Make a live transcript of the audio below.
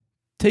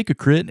Take a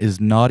Crit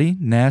is naughty,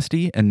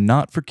 nasty, and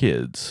not for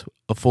kids.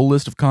 A full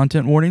list of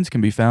content warnings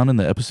can be found in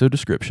the episode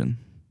description.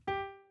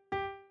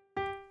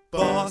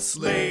 Boss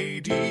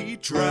lady,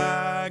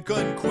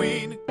 dragon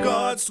queen,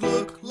 gods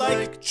look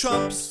like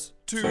chumps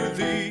to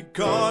the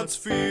gods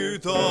fear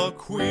the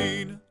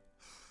queen.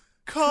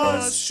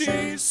 'Cause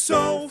she's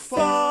so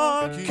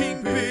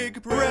fucking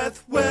big,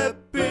 breath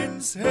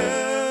weapons,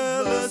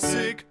 hella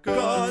sick.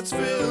 Gods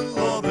fill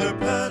all their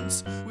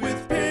pants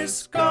with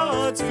piss,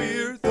 gods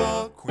fear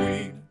the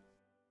queen.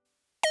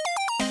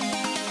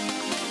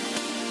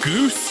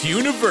 Goose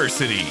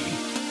University.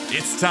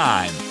 It's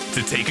time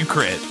to take a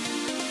crit.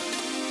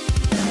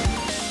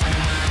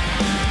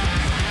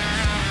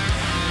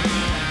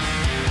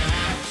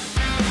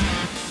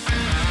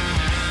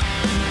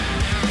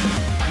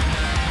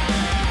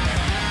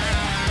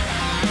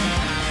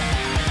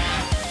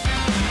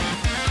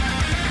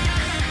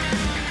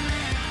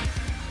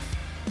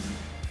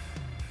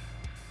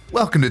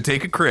 Welcome to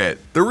Take a Crit,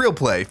 the Real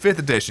Play 5th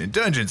edition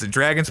Dungeons &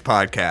 Dragons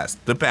podcast,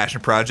 the passion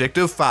project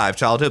of 5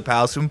 childhood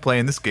pals who've been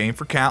playing this game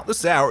for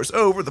countless hours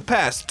over the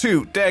past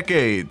 2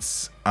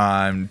 decades.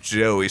 I'm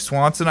Joey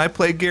Swanson, I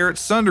play Garrett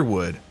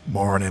Sunderwood.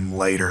 More on him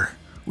later.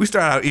 We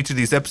start out each of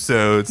these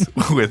episodes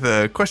with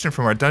a question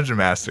from our Dungeon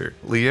Master.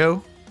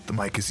 Leo, the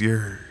mic is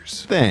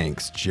yours.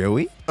 Thanks,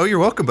 Joey. Oh, you're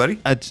welcome, buddy.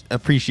 I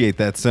appreciate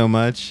that so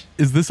much.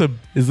 Is this a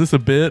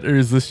bit, or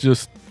is this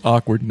just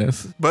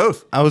awkwardness?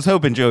 Both. I was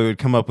hoping Joey would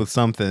come up with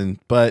something,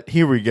 but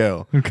here we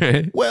go.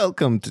 Okay.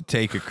 Welcome to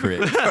Take a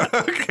Crit.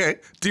 Okay.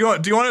 Do you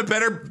want a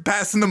better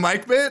passing the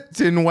mic bit?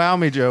 Didn't wow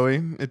me,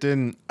 Joey. It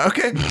didn't.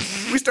 Okay.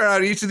 We start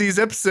out each of these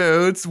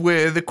episodes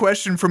with a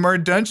question from our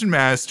Dungeon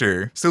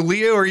Master. So,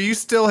 Leo, are you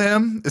still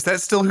him? Is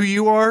that still who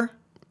you are?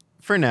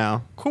 For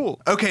now.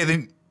 Cool. Okay,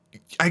 then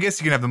I guess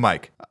you can have the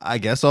mic. I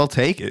guess I'll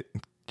take it.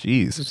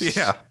 Jeez.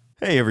 Yeah.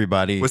 Hey,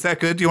 everybody. Was that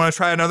good? Do you want to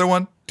try another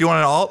one? Do you want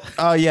an alt?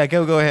 Oh, yeah,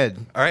 go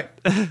ahead. All right.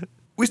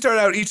 We start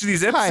out each of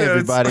these episodes. Hi,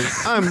 everybody.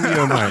 I'm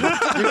Leo Martin,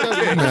 your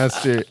Dungeon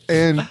Master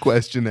and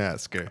question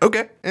asker.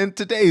 Okay. And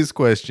today's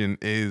question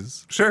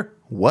is, Sure.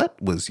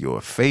 what was your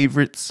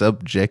favorite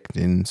subject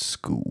in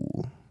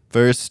school?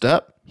 First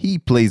up, he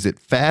plays it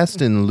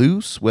fast and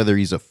loose, whether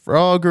he's a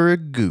frog or a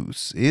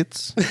goose.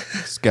 It's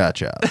Scotch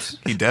Hops.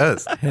 He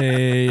does.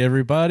 Hey,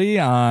 everybody.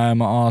 I'm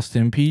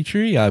Austin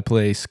Petrie. I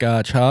play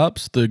Scotch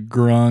Hops, the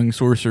grung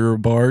sorcerer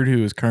bard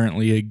who is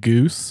currently a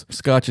goose.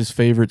 Scotch's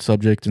favorite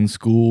subject in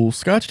school.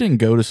 Scotch didn't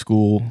go to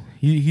school.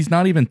 He's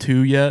not even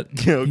 2 yet.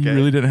 Okay. He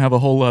really didn't have a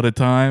whole lot of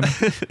time.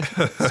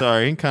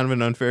 Sorry, kind of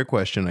an unfair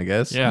question, I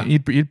guess. Yeah.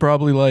 He'd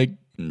probably like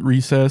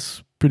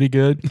recess pretty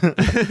good.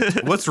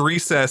 What's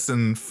recess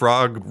and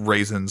frog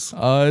raisins?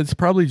 It's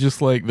probably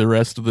just like the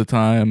rest of the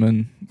time,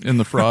 and in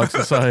the frog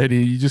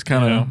society, you just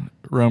kind of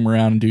roam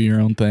around and do your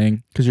own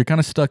thing because you're kind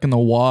of stuck in the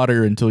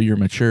water until you're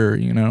mature,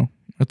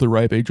 at the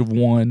ripe age of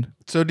 1.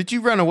 So did you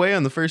run away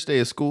on the first day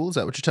of school? Is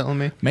that what you're telling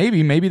me?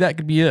 Maybe that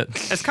could be it.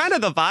 It's kind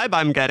of the vibe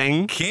I'm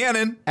getting.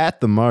 Cannon.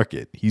 At the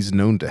market, he's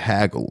known to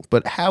haggle,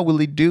 but how will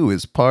he do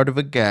is part of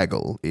a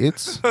gaggle.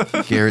 It's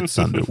Garrett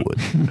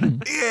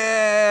Sunderwood.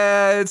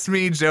 Yeah, it's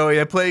me, Joey.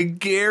 I play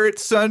Garrett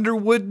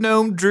Sunderwood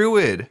Gnome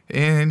Druid,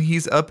 and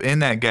he's up in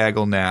that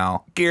gaggle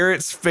now.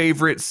 Garrett's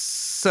favorite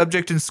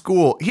subject in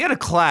school. He had a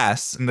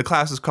class, and the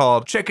class is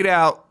called Check It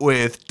Out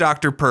with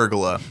Dr.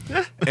 Pergola.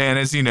 And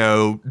as you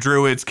know,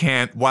 druids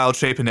can't wild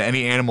shape into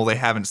any animal they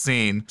haven't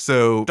seen.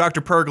 So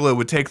Dr. Pergola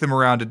would take them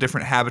around to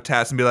different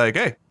habitats and be like,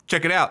 hey,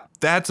 check it out.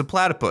 That's a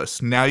platypus.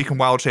 Now you can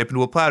wild shape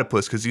into a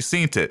platypus because you've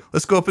seen it.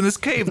 Let's go up in this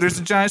cave. There's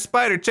a giant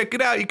spider. Check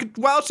it out. You could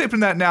wild shape in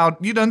that now.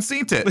 You done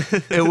seen it.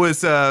 It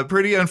was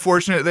pretty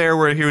unfortunate there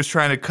where he was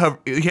trying to cover.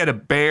 He had a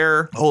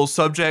bear whole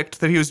subject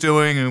that he was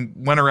doing and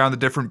went around the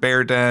different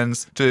bear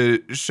dens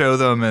to show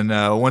them. And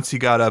once he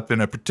got up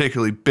in a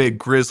particularly big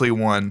grizzly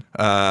one,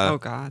 Oh,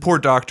 God. poor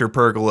Dr.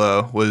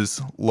 Pergola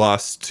was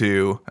lost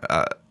to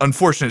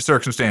unfortunate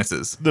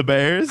circumstances. The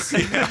Bears?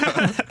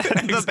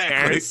 The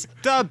bears.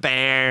 The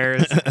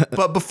bears.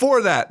 But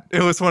before that,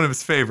 it was one of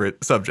his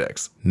favorite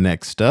subjects.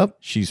 Next up,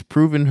 she's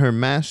proven her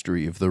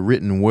mastery of the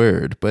written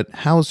word, but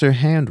how's her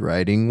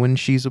handwriting when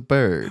she's a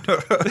bird?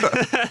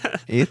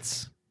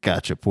 It's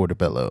Gotcha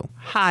Portobello.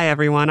 Hi,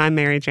 everyone. I'm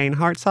Mary Jane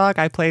Hartzog.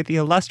 I play the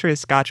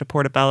illustrious Gotcha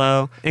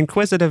Portobello,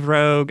 inquisitive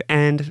rogue,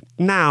 and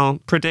now,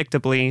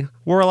 predictably,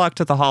 warlock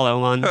to the Hollow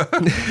One.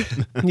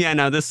 Yeah,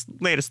 no, this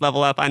latest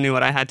level up, I knew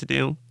what I had to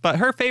do. But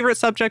her favorite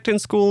subject in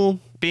school,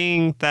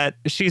 being that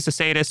she's a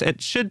sadist,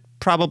 it should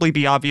probably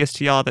be obvious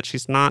to y'all that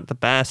she's not the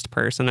best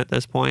person at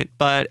this point.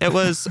 But it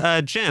was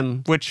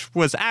gym, which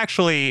was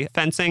actually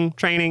fencing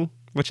training,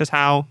 which is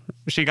how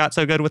she got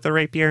so good with the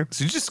rapier.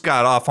 So you just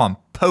got off on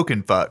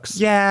poking fucks.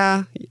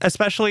 Yeah,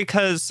 especially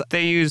because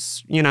they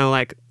use,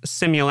 like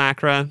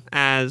simulacra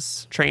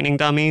as training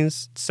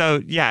dummies.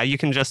 So yeah, you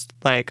can just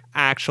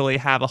actually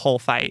have a whole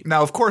fight.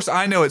 Now, of course,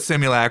 I know what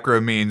simulacra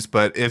means,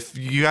 but if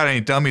you got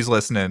any dummies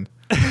listening,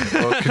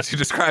 well, could you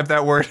describe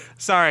that word?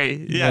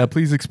 Sorry. Yeah,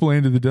 please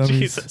explain to the dummies.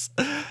 Jesus.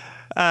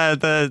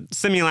 The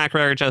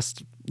simulacra are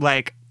just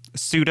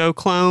pseudo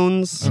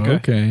clones.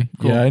 Okay.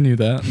 Yeah, I knew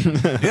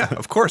that. Yeah,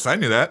 of course, I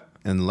knew that.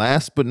 And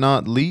last but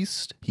not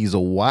least, he's a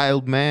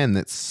wild man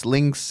that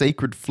slings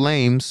sacred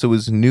flames, so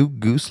his new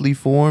goosely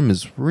form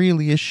is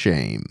really a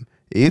shame.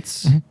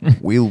 It's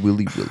Will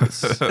Willie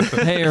Willis.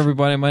 Hey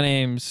everybody, my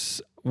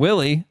name's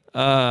Willie.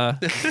 That'll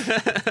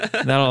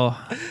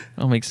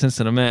make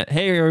sense in a minute.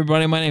 Hey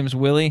everybody, my name's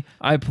Willie.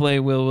 I play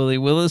Will Willie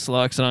Willis,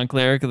 Loxodon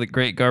Cleric of the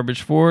Great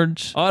Garbage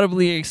Forge.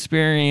 Audibly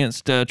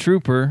experienced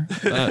trooper,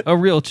 a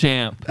real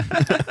champ.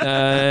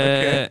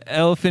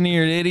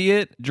 Elephant-eared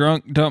idiot,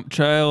 drunk dump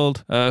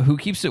child who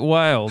keeps it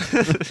wild.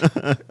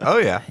 Oh,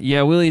 yeah.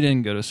 Yeah, Willie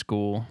didn't go to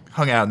school.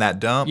 Hung out in that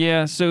dump.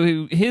 Yeah,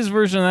 so his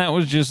version of that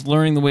was just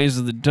learning the ways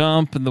of the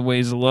dump and the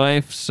ways of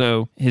life.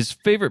 So his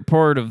favorite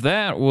part of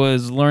that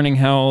was learning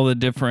how all the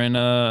different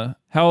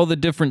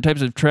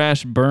types of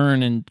trash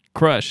burn and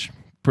crush.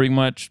 Pretty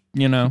much,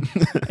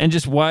 and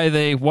just why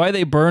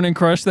they burn and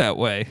crush that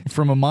way.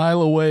 From a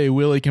mile away,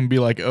 Willie can be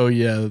like, "Oh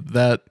yeah,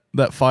 that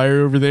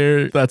fire over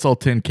there, that's all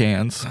tin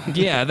cans."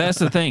 Yeah, that's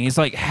the thing. It's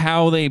like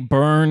how they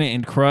burn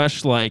and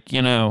crush. Like,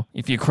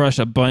 if you crush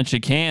a bunch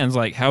of cans,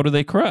 like how do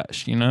they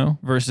crush?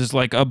 Versus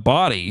like a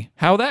body,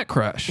 how that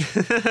crush?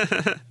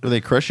 Were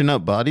they crushing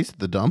up bodies at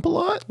the dump a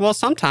lot? Well,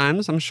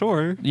 sometimes, I'm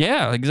sure.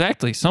 Yeah,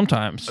 exactly.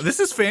 Sometimes. This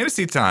is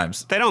fantasy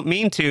times. They don't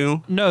mean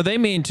to. No, they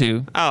mean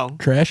to. Oh.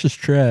 Trash is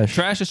trash.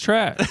 Trash is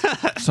trash.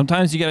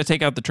 Sometimes you got to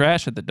take out the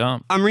trash at the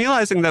dump. I'm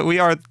realizing that we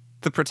are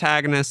the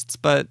protagonists,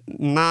 but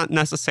not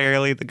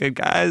necessarily the good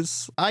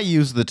guys. I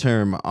use the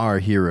term our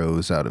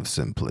heroes out of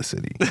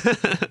simplicity.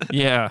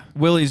 Yeah,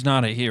 Willie's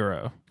not a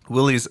hero.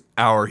 Willie's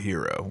our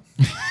hero.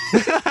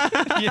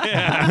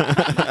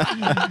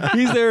 Yeah.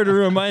 He's there to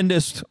remind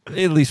us,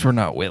 at least we're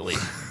not Willie.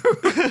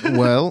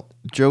 Well,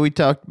 Joey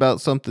talked about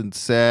something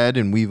sad,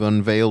 and we've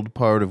unveiled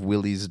part of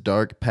Willie's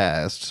dark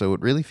past, so it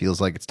really feels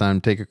like it's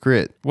time to take a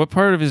crit. What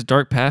part of his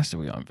dark past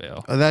did we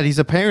unveil? That he's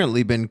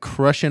apparently been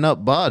crushing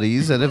up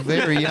bodies at a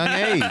very young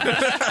age.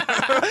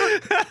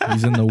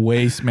 He's in the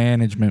waste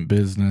management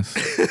business.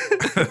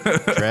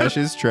 Trash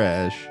is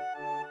trash.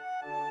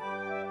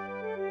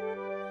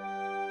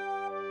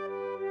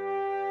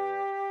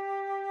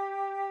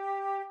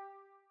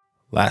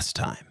 Last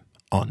time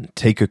on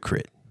Take a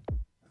Crit.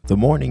 The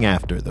morning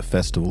after the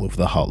Festival of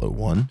the Hollow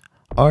One,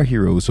 our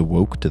heroes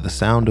awoke to the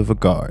sound of a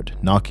guard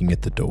knocking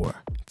at the door.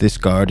 This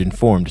guard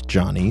informed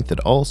Johnny that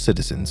all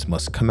citizens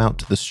must come out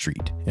to the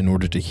street in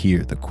order to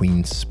hear the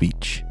Queen's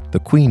speech. The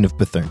Queen of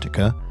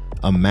Betherntica,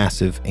 a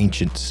massive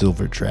ancient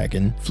silver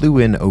dragon, flew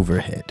in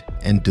overhead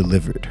and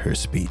delivered her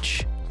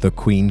speech. The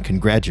Queen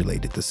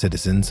congratulated the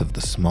citizens of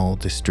the small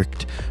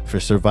district for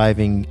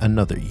surviving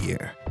another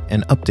year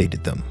and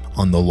updated them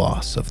on the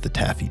loss of the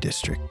Taffy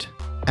district.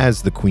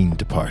 As the Queen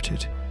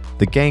departed,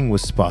 the gang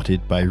was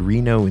spotted by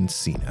Reno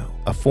Encino,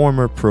 a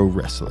former pro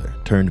wrestler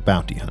turned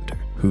bounty hunter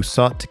who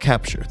sought to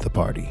capture the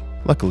party.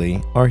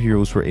 Luckily, our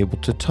heroes were able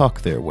to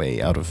talk their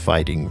way out of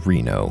fighting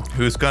Reno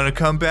Who's gonna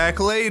come back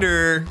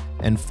later?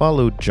 and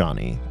followed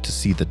Johnny to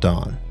see the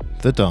Don.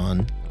 The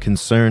Don,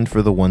 concerned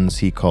for the ones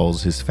he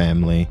calls his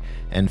family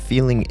and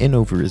feeling in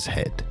over his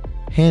head,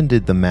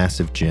 handed the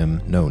massive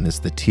gem known as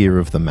the Tear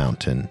of the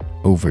Mountain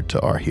over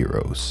to our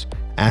heroes,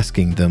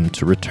 asking them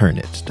to return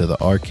it to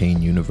the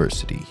Arcane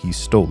University he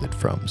stole it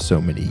from so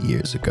many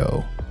years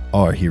ago.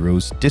 Our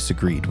heroes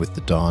disagreed with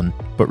the Don,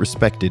 but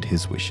respected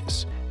his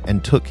wishes,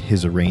 and took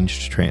his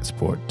arranged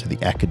transport to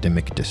the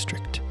academic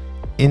district.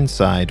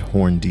 Inside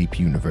Horndeep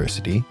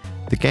University,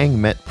 the gang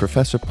met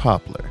Professor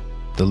Poplar,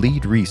 the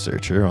lead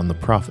researcher on the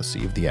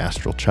prophecy of the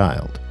astral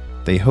child.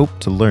 They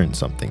hoped to learn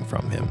something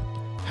from him.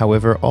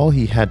 However, all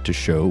he had to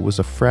show was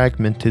a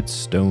fragmented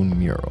stone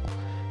mural,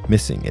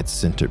 missing its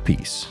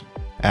centerpiece.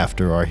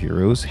 After our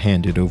heroes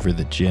handed over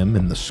the gem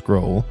and the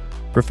scroll,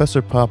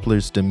 Professor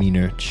Poplar's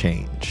demeanor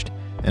changed,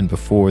 and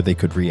before they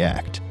could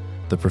react,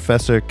 the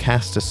professor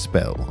cast a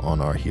spell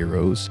on our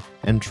heroes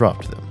and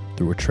dropped them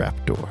through a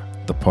trapdoor.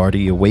 The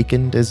party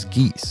awakened as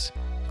geese,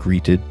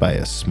 greeted by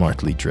a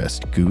smartly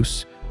dressed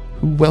goose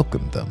who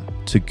welcomed them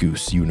to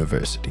Goose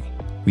University.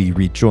 We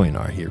rejoin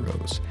our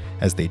heroes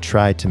as they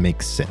try to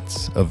make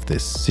sense of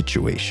this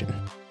situation.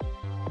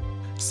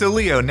 So,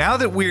 Leo, now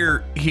that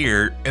we're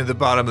here at the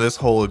bottom of this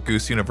hole at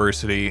Goose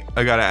University,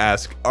 I gotta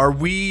ask, are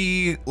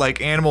we,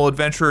 like animal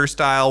adventurer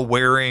style,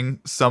 wearing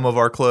some of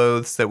our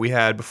clothes that we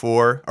had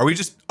before? Are we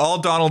just all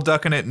Donald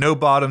Ducking it, no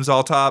bottoms,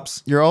 all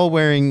tops? You're all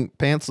wearing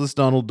pantsless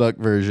Donald Duck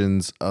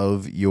versions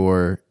of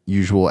your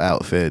usual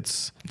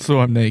outfits. So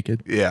I'm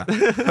naked. Yeah.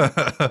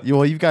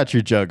 Well, you've got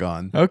your jug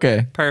on.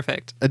 Okay.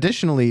 Perfect.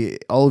 Additionally,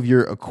 all of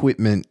your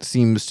equipment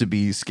seems to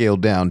be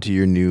scaled down to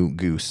your new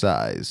goose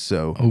size.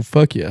 So Oh,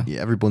 fuck yeah. yeah,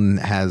 everyone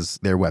has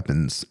their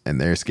weapons and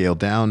they're scaled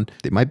down.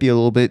 It might be a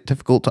little bit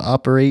difficult to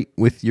operate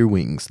with your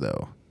wings,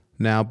 though.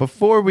 Now,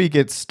 before we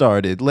get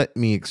started, let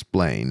me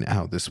explain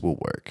how this will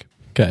work.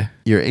 Okay.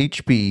 Your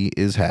HP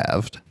is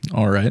halved.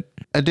 All right.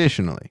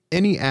 Additionally,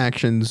 any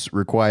actions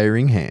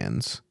requiring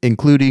hands,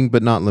 including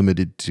but not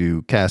limited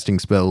to casting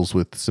spells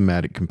with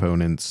somatic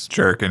components,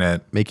 Jerking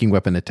it. making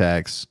weapon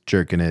attacks,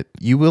 jerking it,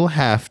 you will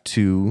have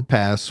to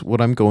pass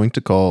what I'm going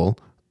to call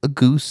a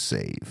goose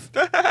save.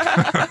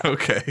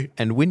 Okay.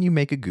 And when you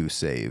make a goose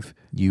save,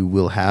 you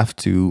will have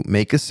to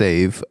make a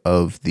save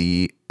of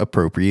the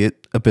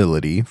appropriate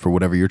ability for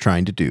whatever you're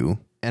trying to do.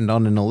 And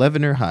on an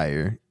 11 or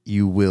higher,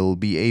 you will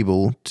be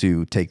able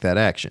to take that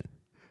action.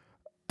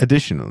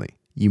 Additionally,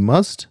 you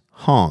must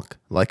honk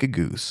like a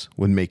goose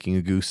when making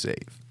a goose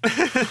save.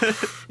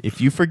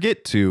 If you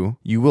forget to,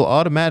 you will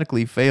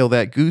automatically fail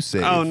that goose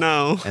save. Oh,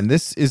 no. And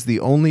this is the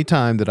only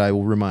time that I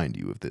will remind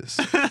you of this.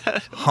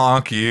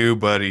 Honk you,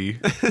 buddy.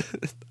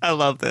 I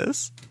love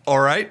this. All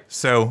right.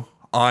 So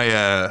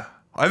I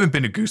haven't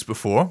been a goose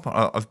before.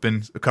 I've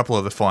been a couple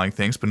other flying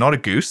things, but not a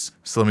goose.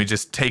 So let me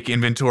just take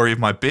inventory of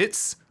my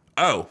bits.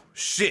 Oh,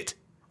 shit.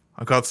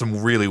 I got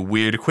some really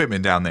weird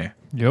equipment down there.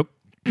 Yep.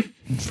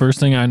 First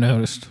thing I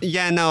noticed.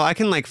 Yeah, no, I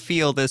can like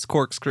feel this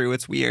corkscrew.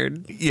 It's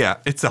weird. Yeah,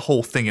 it's a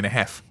whole thing and a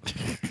half.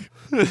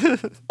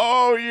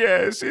 Oh,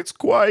 yes, it's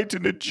quite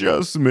an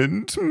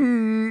adjustment.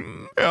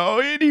 Oh,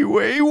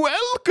 anyway,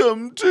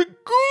 welcome to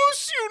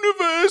Goose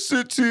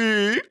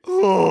University.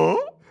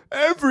 Oh,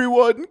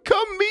 everyone,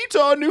 come meet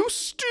our new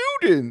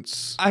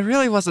students. I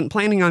really wasn't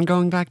planning on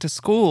going back to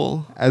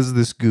school. As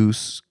this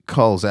goose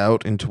calls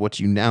out into what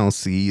you now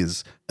see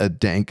is a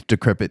dank,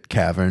 decrepit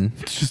cavern.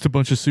 It's just a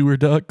bunch of sewer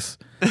ducks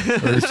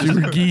or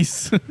sewer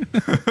geese.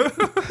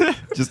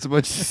 Just a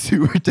bunch of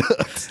sewer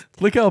ducks.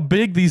 Look how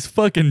big these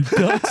fucking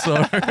ducks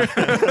are.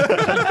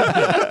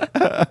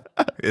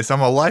 Yes,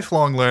 I'm a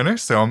lifelong learner,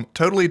 so I'm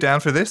totally down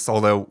for this.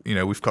 Although,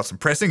 we've got some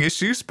pressing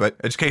issues, but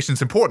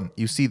education's important.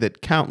 You see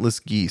that countless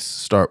geese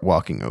start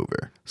walking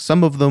over.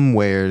 Some of them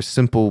wear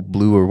simple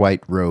blue or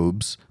white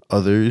robes.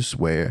 Others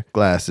wear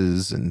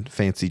glasses and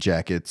fancy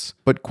jackets,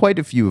 but quite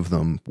a few of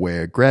them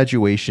wear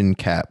graduation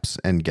caps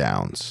and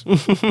gowns.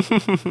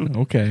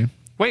 Okay.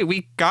 Wait,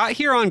 we got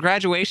here on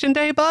graduation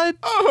day, bud?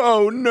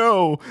 Oh,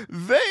 no.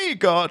 They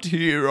got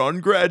here on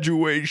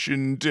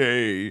graduation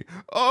day.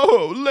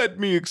 Oh, let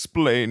me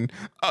explain.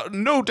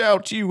 No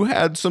doubt you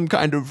had some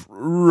kind of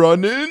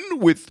run-in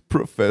with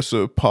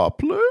Professor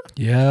Poplar?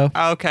 Yeah.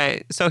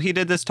 Okay, so he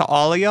did this to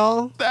all of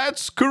y'all?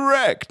 That's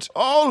correct.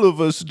 All of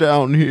us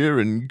down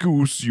here in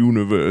Goose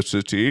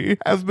University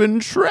have been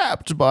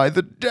trapped by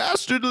the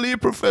dastardly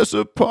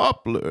Professor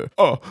Poplar.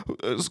 Oh,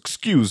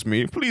 excuse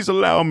me. Please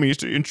allow me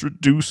to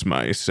introduce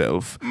myself.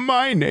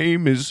 My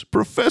name is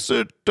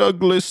Professor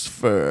Douglas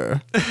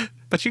Fur.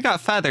 But you got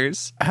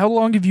feathers. How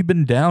long have you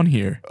been down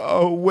here?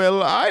 Oh,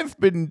 well, I've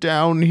been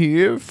down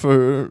here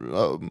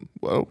for,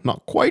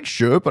 not quite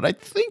sure, but I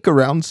think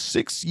around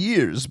 6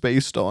 years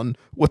based on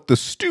what the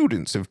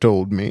students have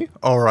told me.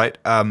 All right.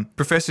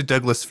 Professor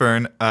Douglas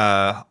Fern,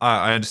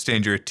 I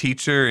understand you're a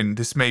teacher, and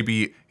this may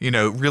be,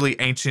 really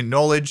ancient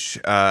knowledge,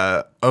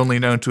 only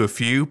known to a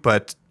few,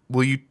 but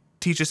will you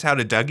teach us how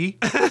to Dougie?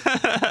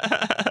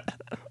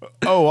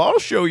 Oh, I'll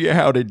show you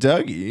how to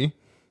Dougie.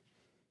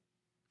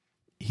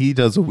 He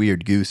does a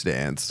weird goose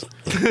dance.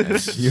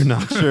 You're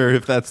not sure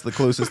if that's the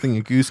closest thing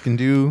a goose can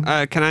do.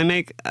 Can I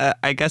make,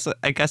 I guess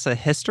a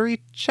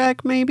history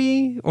check,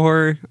 maybe?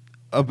 Or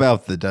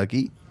About the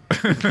Dougie?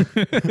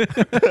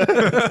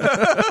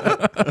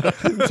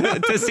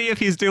 to see if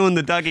he's doing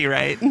the Dougie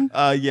right?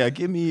 Yeah,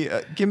 give me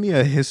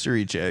a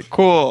history check.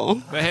 Cool.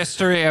 The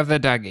history of the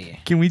Dougie.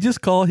 Can we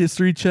just call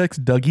history checks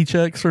Dougie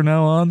checks from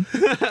now on?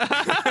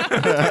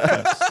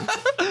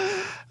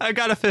 I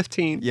got a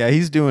 15. Yeah,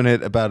 he's doing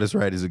it about as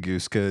right as a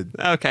goose could.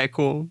 Okay,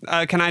 cool.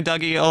 Can I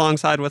Dougie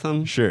alongside with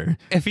him? Sure.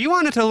 If you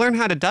wanted to learn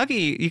how to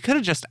Dougie, you could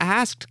have just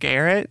asked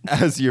Garrett.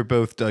 As you're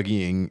both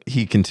Dougieing,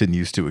 he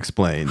continues to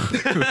explain.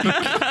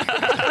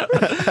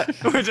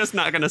 We're just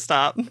not going to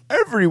stop.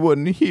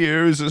 Everyone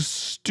here is a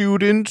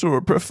student or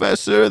a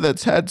professor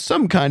that's had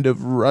some kind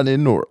of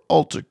run-in or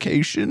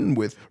altercation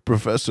with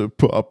Professor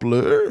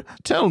Poplar.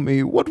 Tell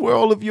me, what were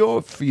all of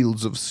your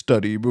fields of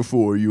study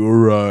before you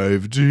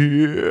arrived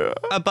here?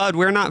 Bud,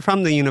 we're not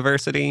from the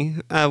university.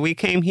 We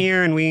came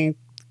here and we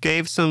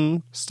gave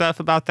some stuff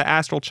about the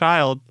astral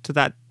child to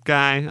that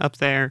guy up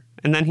there,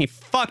 and then he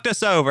fucked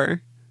us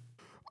over.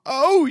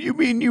 Oh, you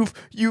mean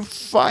you've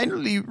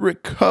finally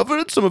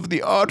recovered some of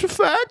the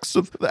artifacts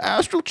of the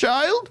astral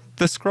child?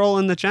 The scroll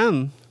and the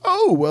gem.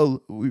 Oh,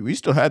 well, we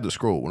still had the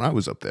scroll when I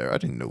was up there. I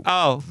didn't know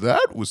Oh,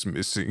 that was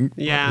missing.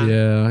 yeah.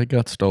 Yeah, it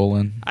got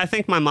stolen. I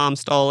think my mom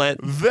stole it.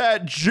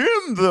 That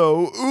gem,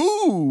 though,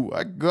 ooh,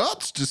 I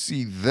got to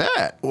see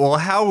that. Well,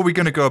 how are we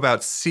going to go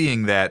about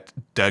seeing that,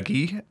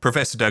 Dougie?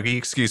 Professor Dougie,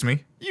 excuse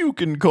me. You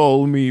can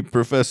call me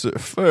Professor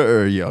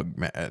Fur, young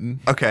man.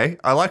 Okay,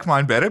 I like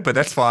mine better, but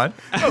that's fine.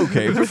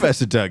 Okay,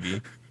 Professor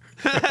Dougie.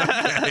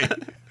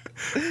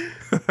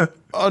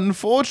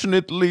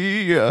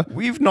 Unfortunately,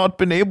 we've not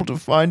been able to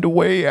find a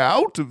way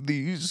out of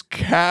these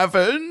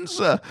caverns.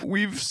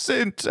 We've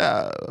sent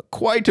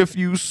quite a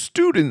few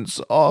students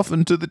off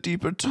into the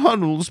deeper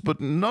tunnels, but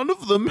none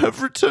of them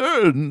have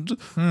returned.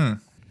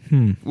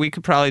 We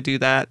could probably do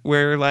that.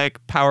 We're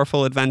like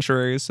powerful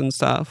adventurers and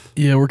stuff.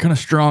 Yeah, we're kind of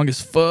strong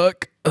as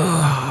fuck.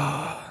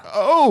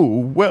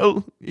 Oh,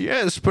 well,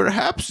 yes,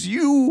 perhaps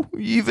you,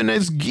 even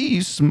as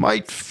geese,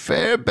 might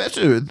fare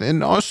better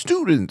than our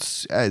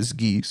students as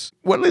geese.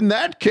 Well, in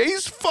that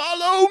case,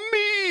 follow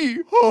me!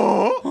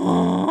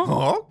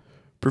 Huh?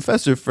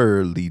 Professor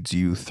Fur leads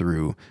you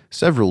through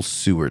several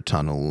sewer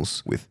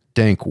tunnels with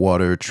dank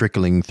water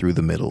trickling through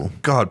the middle.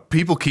 God,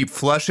 people keep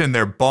flushing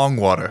their bong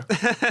water.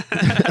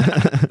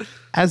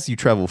 As you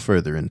travel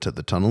further into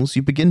the tunnels,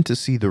 you begin to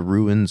see the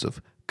ruins of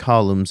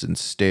columns and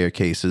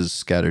staircases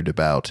scattered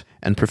about,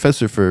 and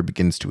Professor Fur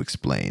begins to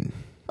explain.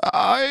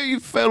 I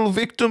fell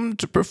victim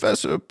to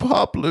Professor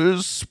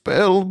Poplar's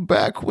spell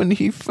back when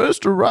he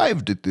first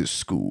arrived at this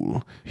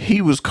school.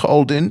 He was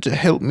called in to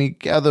help me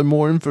gather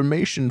more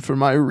information for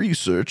my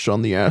research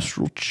on the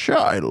astral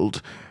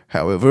child.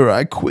 However,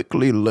 I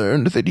quickly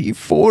learned that he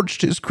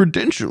forged his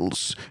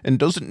credentials and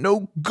doesn't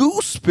know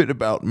goose bit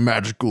about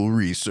magical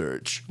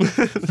research.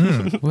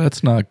 Well,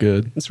 that's not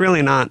good. It's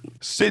really not.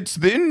 Since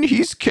then,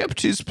 he's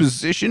kept his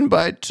position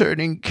by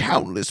turning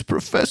countless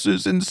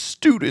professors and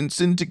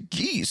students into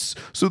geese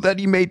so that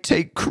he may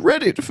take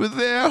credit for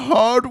their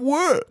hard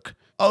work.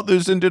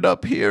 Others ended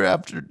up here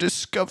after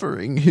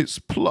discovering his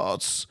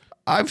plots.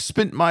 I've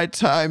spent my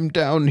time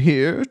down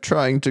here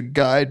trying to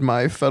guide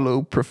my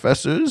fellow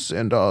professors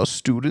and our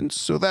students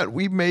so that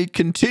we may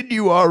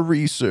continue our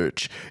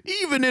research,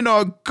 even in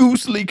our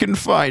goosely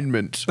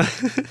confinement.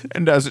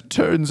 And as it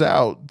turns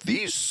out,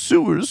 these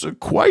sewers are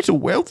quite a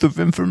wealth of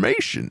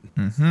information.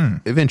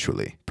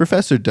 Eventually,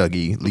 Professor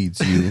Dougie leads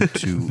you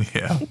to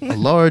a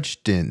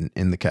large den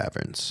in the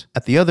caverns,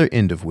 at the other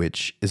end of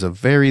which is a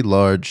very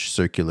large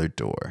circular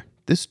door.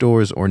 This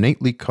door is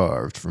ornately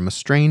carved from a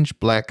strange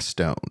black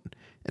stone,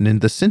 and in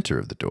the center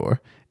of the door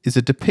is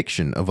a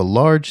depiction of a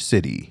large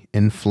city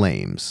in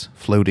flames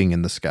floating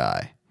in the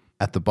sky.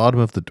 At the bottom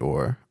of the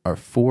door are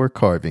 4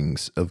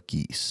 carvings of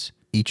geese,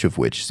 each of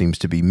which seems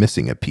to be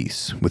missing a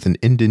piece with an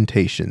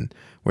indentation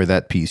where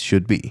that piece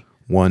should be.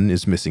 One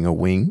is missing a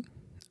wing,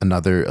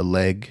 another a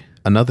leg,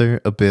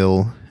 another a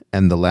bill,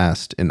 and the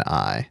last an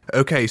eye.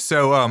 Okay,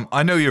 so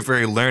I know you're a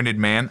very learned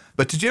man,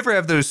 but did you ever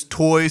have those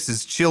toys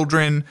as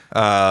children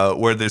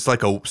where there's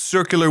like a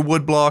circular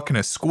wood block and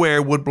a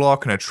square wood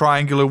block and a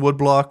triangular wood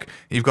block?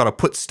 And you've got to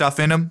put stuff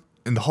in them,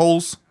 in the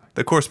holes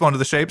that correspond to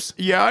the shapes?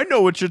 Yeah, I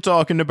know what you're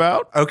talking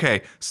about.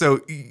 Okay,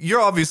 so you're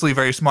obviously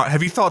very smart.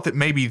 Have you thought that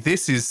maybe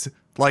this is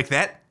like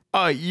that?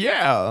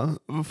 Yeah,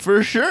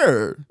 for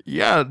sure.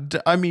 Yeah,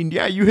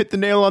 you hit the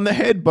nail on the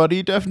head,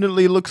 buddy.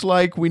 Definitely looks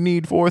like we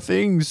need 4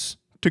 things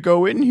to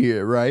go in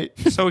here, right?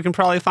 So we can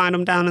probably find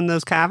them down in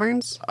those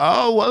caverns?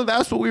 Oh, well,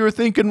 that's what we were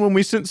thinking when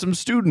we sent some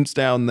students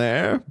down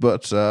there.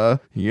 But,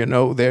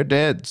 they're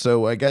dead,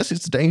 so I guess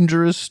it's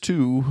dangerous,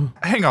 too.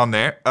 Hang on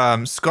there.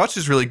 Scotch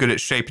is really good at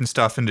shaping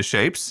stuff into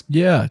shapes.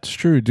 Yeah, it's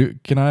true.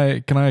 Can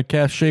I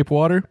cast shape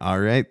water? All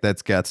right,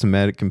 that's got some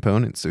added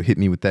components, so hit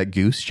me with that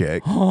goose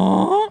check.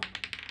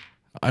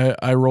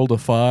 I rolled a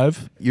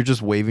 5. You're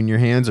just waving your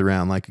hands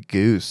around like a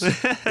goose.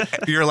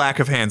 Your lack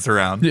of hands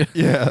around.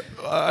 Yeah,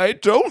 I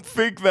don't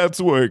think that's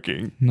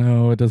working.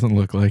 No, it doesn't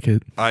look like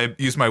it. I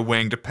use my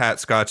wing to pat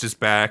Scotch's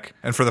back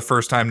and for the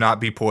first time not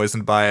be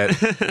poisoned by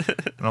it.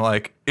 And I'm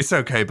like, it's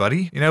okay,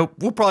 buddy.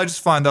 We'll probably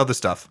just find other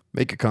stuff.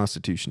 Make a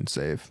constitution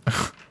save.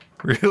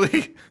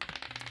 Really?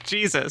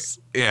 Jesus.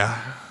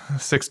 Yeah,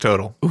 6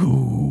 total.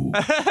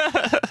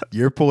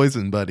 You're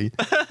poisoned, buddy.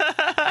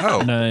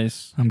 Oh.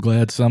 Nice. I'm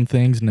glad some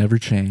things never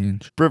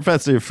change.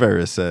 Professor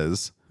Ferris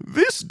says,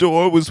 "This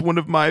door was one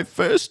of my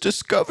first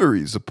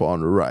discoveries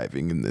upon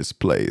arriving in this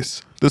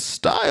place. The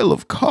style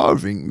of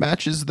carving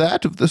matches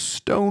that of the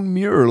stone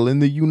mural in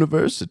the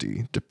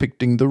university,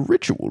 depicting the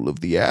ritual of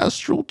the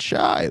astral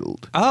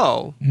child.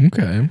 Oh.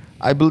 Okay.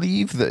 I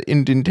believe the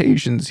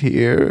indentations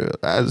here,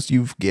 as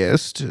you've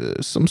guessed,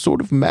 some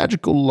sort of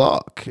magical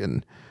lock,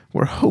 and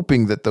we're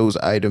hoping that those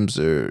items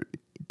are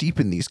deep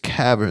in these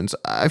caverns.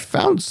 I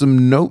found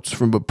some notes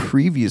from a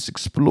previous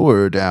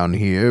explorer down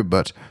here,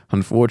 but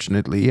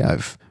unfortunately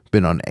I've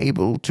been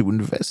unable to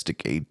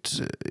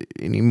investigate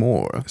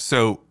anymore.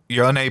 So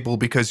you're unable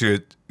because you're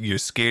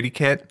scaredy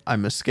cat?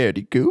 I'm a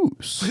scaredy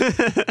goose.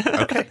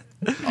 Okay.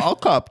 I'll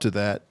cop to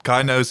that.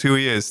 Guy knows who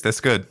he is.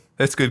 That's good.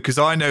 That's good because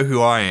I know who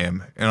I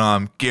am, and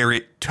I'm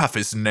Garrett Tough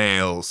as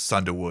Nails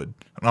Underwood,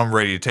 and I'm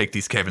ready to take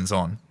these Kevins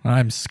on.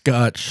 I'm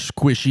Scotch,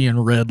 squishy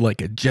and red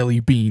like a jelly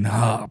bean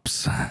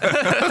hops.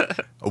 A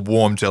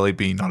warm jelly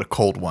bean, not a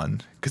cold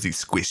one, because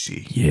he's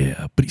squishy.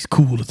 Yeah, but he's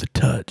cool to the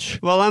touch.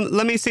 Well,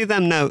 let me see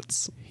them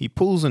notes. He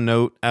pulls a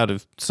note out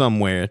of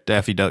somewhere,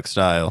 Daffy Duck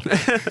style,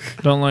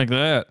 Don't like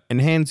that. and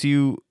hands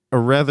you a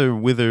rather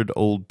withered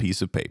old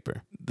piece of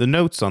paper. The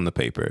notes on the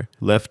paper,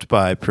 left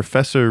by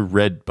Professor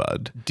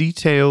Redbud,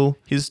 detail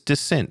his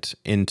descent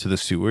into the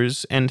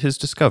sewers and his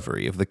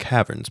discovery of the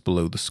caverns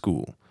below the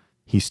school.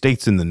 He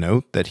states in the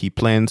note that he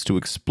plans to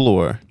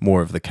explore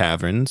more of the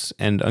caverns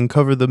and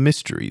uncover the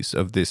mysteries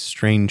of this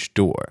strange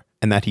door,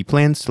 and that he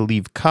plans to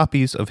leave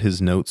copies of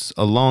his notes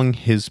along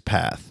his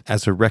path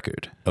as a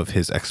record of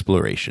his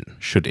exploration,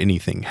 should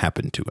anything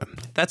happen to him.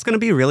 That's going to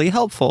be really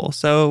helpful.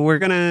 So we're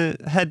going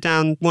to head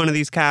down one of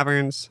these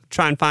caverns,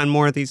 try and find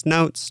more of these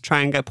notes,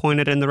 try and get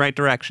pointed in the right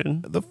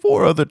direction. The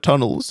 4 other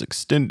tunnels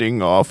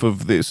extending off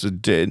of this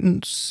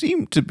den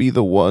seem to be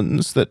the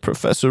ones that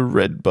Professor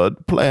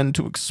Redbud planned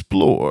to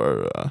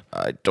explore.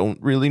 I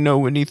don't really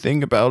know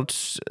anything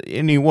about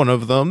any one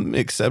of them,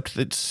 except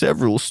that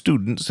several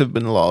students have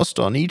been lost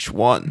on each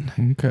one.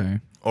 Okay.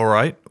 All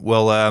right.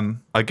 Well,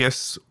 I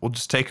guess we'll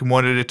just take them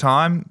one at a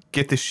time.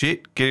 Get the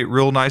shit, get it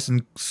real nice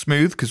and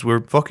smooth, because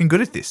we're fucking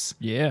good at this.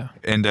 Yeah.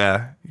 And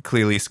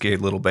clearly a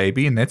scared little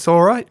baby, and that's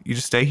all right. You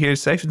just stay here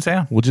safe and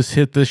sound. We'll just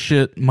hit this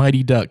shit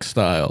Mighty Duck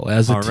style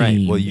as a All team.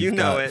 right. Well, You you've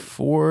know got it.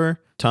 4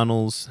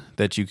 tunnels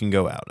that you can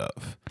go out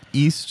of.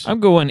 East, I'm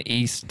going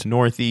east.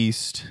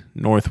 northeast,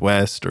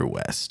 northwest, or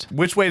west.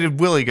 Which way did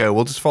Willie go?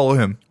 We'll just follow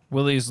him.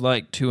 Willie's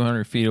like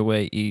 200 feet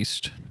away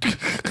east.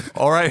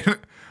 All right.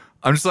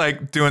 I'm just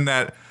like doing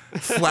that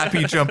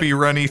flappy, jumpy,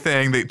 runny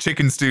thing that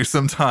chickens do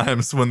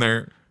sometimes when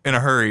they're in a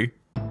hurry.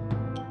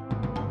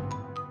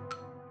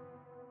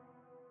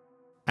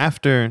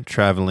 After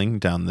traveling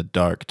down the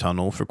dark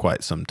tunnel for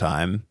quite some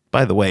time,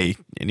 by the way,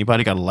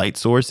 anybody got a light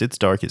source? It's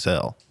dark as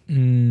hell.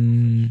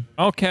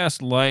 I'll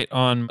cast light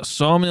on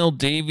Sawmill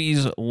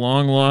Davies'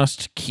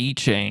 long-lost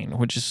keychain,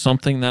 which is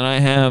something that I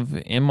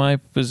have in my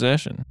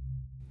possession.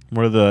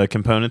 What are the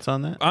components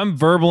on that? I'm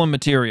verbal and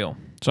material,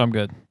 so I'm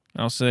good.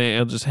 I'll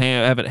just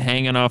have it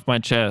hanging off my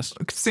chest.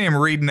 I could see him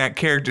reading that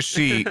character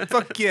sheet.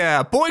 Fuck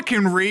yeah. Boy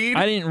can read.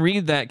 I didn't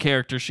read that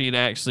character sheet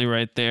actually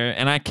right there,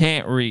 and I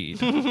can't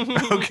read.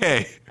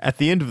 Okay. At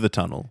the end of the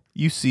tunnel,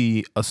 you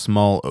see a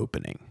small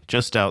opening.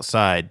 Just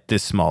outside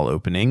this small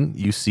opening,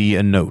 you see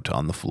a note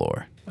on the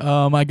floor.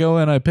 I go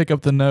in, I pick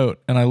up the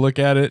note, and I look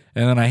at it,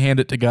 and then I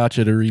hand it to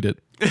Gotcha to read it.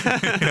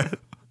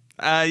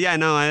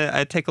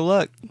 I take a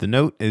look. The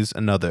note is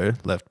another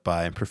left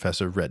by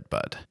Professor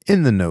Redbud.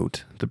 In the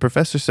note, the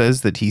professor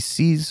says that he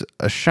sees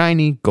a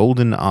shiny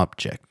golden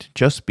object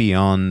just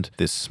beyond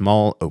this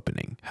small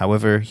opening.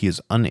 However, he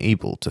is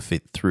unable to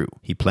fit through.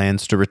 He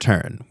plans to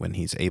return when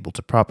he's able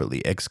to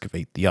properly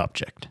excavate the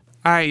object.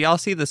 All right, y'all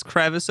see this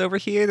crevice over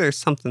here? There's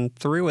something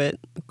through it,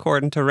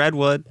 according to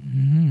Redwood.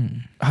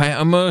 I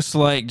almost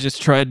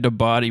just tried to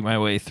body my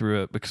way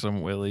through it because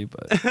I'm Willie,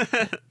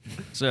 but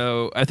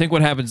so I think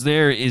what happens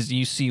there is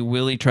you see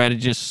Willie try to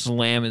just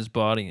slam his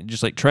body and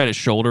just try to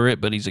shoulder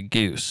it, but he's a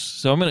goose.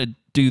 So I'm gonna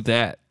do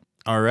that.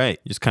 All right,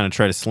 you just kind of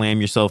try to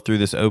slam yourself through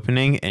this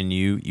opening, and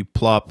you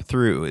plop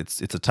through. It's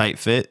a tight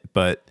fit,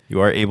 but you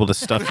are able to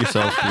stuff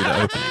yourself through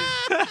the opening.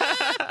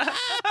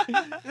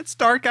 It's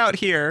dark out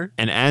here.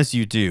 And as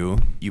you do,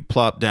 you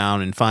plop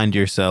down and find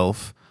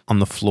yourself on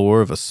the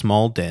floor of a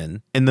small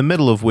den, in the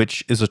middle of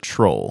which is a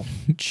troll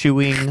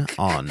chewing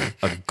on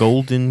a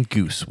golden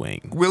goose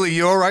wing. Willie,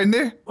 you all right in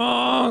there?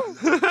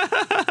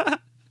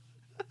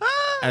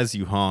 As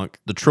you honk,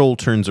 the troll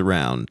turns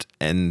around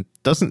and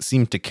doesn't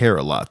seem to care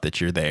a lot that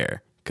you're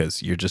there,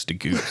 because you're just a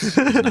goose. He's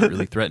not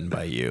really threatened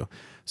by you.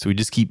 So he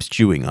just keeps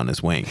chewing on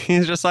his wing.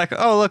 He's just like,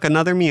 oh, look,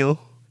 another meal.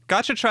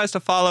 Gotcha tries to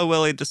follow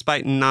Willie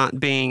despite not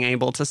being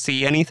able to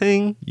see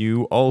anything.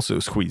 You also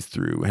squeeze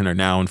through and are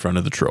now in front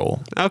of the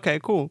troll. Okay,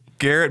 cool.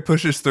 Garrett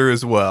pushes through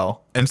as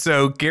well. And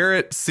so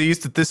Garrett sees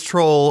that this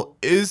troll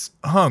is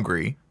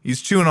hungry.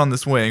 He's chewing on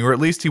this wing, or at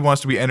least he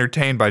wants to be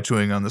entertained by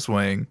chewing on this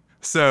wing.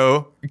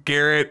 So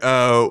Garrett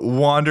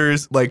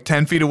wanders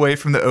 10 feet away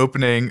from the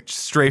opening,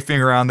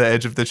 strafing around the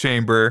edge of the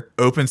chamber,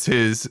 opens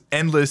his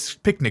endless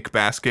picnic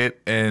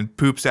basket, and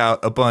poops out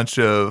a bunch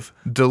of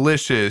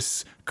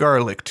delicious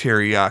garlic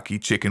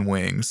teriyaki chicken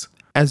wings.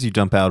 As you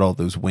dump out all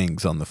those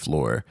wings on the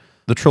floor,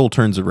 the troll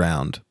turns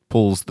around,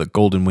 pulls the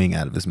golden wing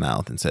out of his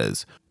mouth, and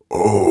says,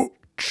 Oh,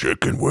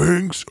 chicken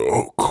wings?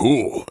 Oh,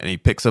 cool. and he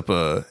picks up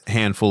a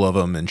handful of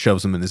them and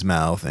shoves them in his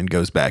mouth and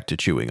goes back to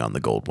chewing on the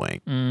gold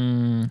wing.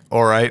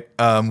 All right.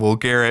 Well,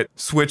 Garrett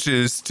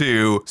switches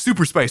to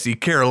super spicy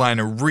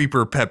Carolina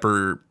Reaper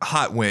pepper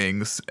hot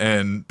wings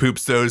and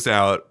poops those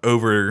out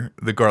over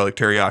the garlic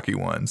teriyaki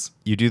ones.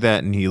 You do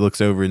that, and he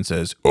looks over and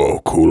says, Oh,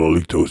 cool. I'll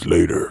eat those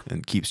later.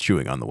 and keeps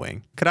chewing on the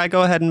wing. Could I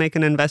go ahead and make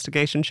an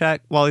investigation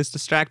check while he's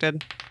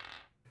distracted?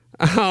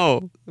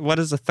 Oh, what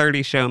does a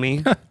 30 show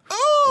me?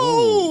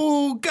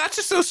 Oh,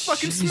 gotcha. So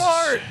fucking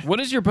smart. What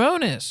is your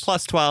bonus?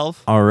 Plus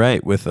 12. All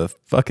right, with a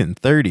fucking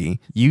 30,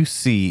 you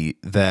see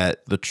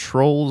that the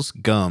troll's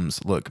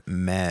gums look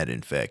mad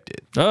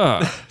infected.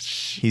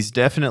 He's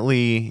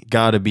definitely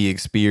got to be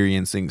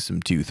experiencing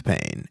some tooth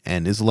pain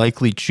and is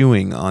likely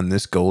chewing on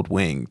this gold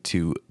wing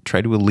to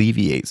try to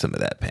alleviate some of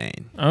that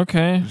pain.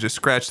 Okay. Just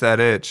scratch that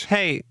itch.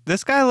 Hey,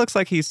 this guy looks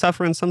like he's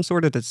suffering some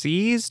sort of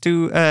disease.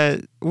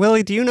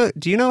 Willie, do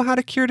you know how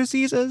to cure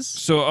diseases?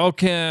 So I'll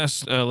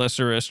cast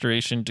Lesser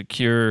Restoration to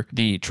cure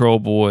the troll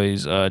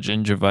boy's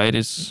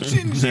gingivitis.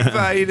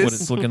 Gingivitis. What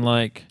it's looking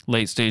like.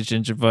 Late stage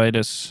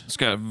gingivitis. It's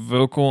got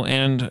vocal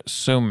and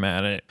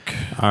somatic.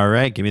 All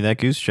right, give me that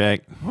goose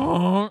check.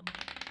 12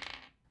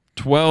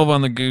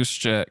 on the goose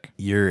check.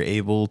 You're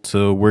able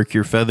to work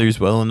your feathers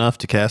well enough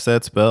to cast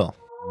that spell.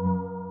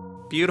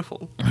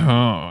 Beautiful.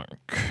 Honk.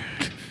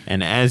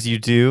 And as you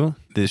do,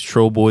 this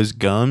troll boy's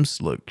gums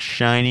look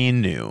shiny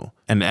and new.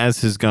 And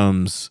as his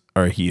gums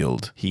are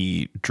healed,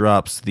 he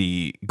drops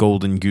the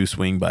golden goose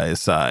wing by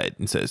his side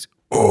and says,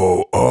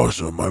 Oh,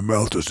 awesome. My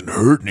mouth doesn't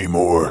hurt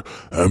anymore.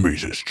 That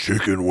means it's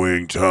chicken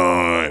wing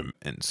time.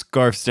 and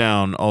scarfs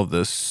down all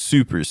the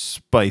super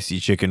spicy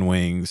chicken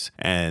wings.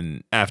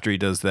 And after he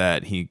does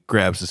that, he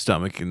grabs his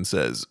stomach and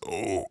says,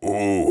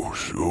 Oh,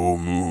 so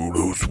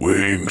those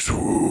wings.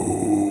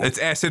 Ooh. It's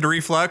acid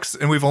reflux,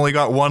 and we've only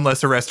got one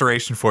lesser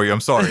restoration for you.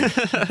 I'm sorry.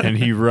 and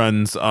he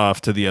runs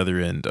off to the other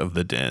end of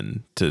the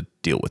den to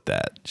deal with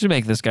that. Should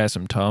make this guy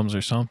some Tums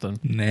or something.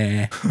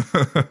 Nah.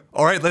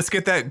 All right, let's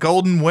get that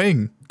golden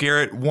wing.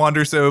 Garrett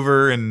wanders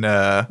over and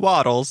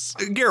Waddles.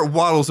 Garrett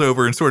waddles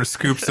over and sort of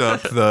scoops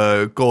up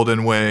the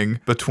golden wing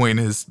between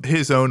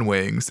his own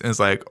wings and is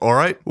like, all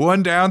right,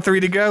 1 down,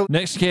 3 to go.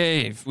 Next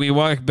cave. We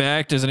walk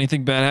back. Does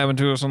anything bad happen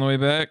to us on the way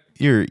back?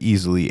 You're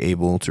easily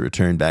able to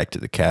return back to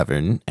the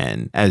cavern,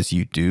 and as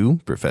you do,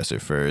 Professor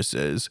Fur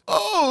says,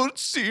 Oh, it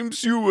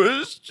seems you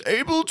were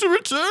able to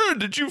return.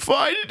 Did you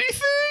find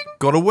anything?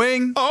 Got a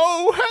wing.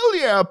 Oh, hell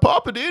yeah.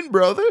 Pop it in,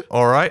 brother.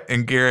 All right,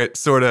 and Garrett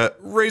sort of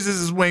raises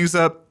his wings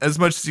up as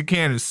much as he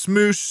can and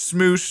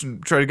smoosh,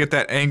 and try to get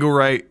that angle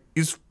right.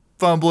 He's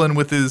fumbling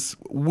with his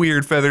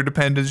weird feathered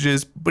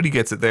appendages, but he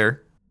gets it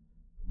there.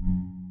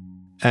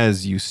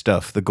 As you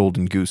stuff the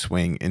golden goose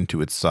wing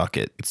into its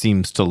socket, it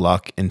seems to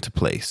lock into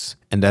place.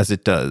 And as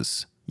it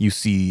does, you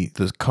see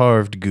the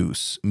carved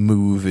goose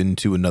move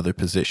into another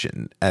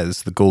position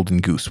as the golden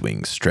goose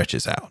wing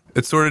stretches out.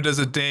 It sort of does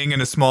a ding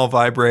and a small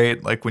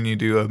vibrate, like when you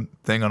do a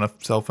thing on a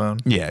cell phone.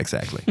 Yeah,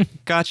 exactly.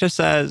 Gotcha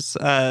says,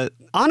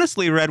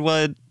 honestly,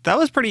 Redwood, that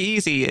was pretty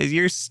easy.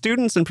 Your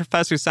students and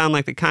professors sound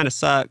like they kind of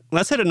suck.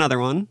 Let's hit another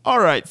one. All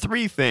right,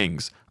 3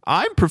 things.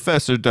 I'm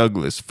Professor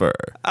Douglas Fur.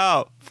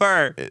 Oh,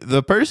 Fur.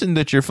 The person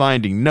that you're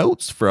finding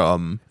notes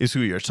from is who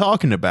you're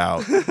talking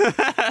about.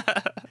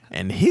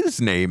 And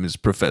his name is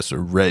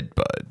Professor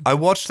Redbud. I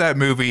watched that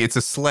movie. It's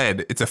a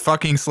sled. It's a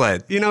fucking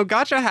sled. You know,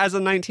 Gotcha has a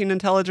 19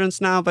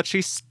 intelligence now, but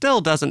she still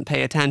doesn't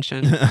pay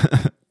attention.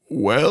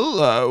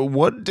 Well,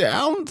 1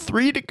 down,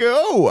 3 to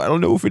go. I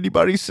don't know if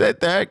anybody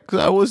said that because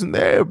I wasn't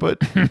there,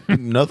 but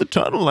another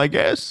tunnel, I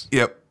guess.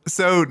 Yep.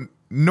 So,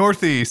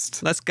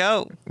 northeast. Let's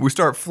go. We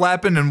start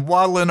flapping and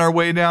waddling our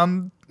way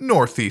down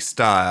northeast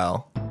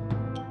style.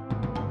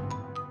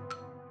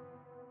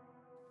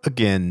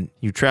 Again,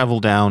 you travel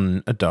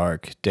down a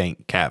dark,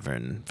 dank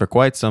cavern for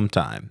quite some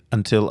time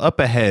until up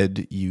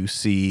ahead you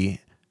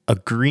see a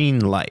green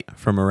light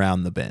from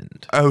around the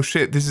bend. Oh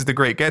shit, this is the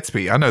Great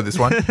Gatsby. I know this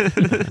one.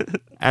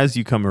 As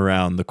you come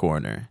around the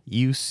corner,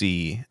 you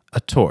see a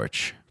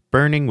torch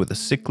burning with a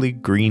sickly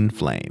green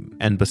flame,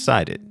 and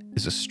beside it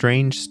is a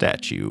strange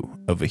statue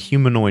of a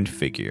humanoid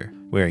figure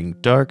wearing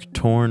dark,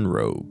 torn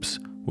robes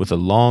with a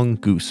long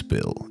goose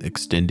bill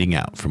extending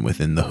out from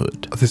within the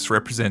hood. This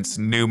represents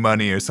new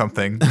money or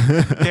something.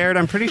 Garrett,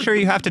 I'm pretty sure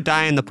you have to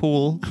die in the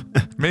pool.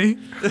 Me?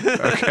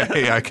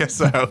 Okay, I guess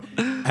so.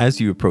 As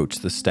you approach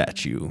the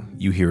statue,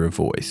 you hear a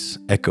voice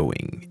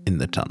echoing in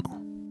the tunnel.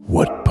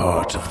 What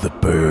part of the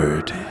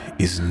bird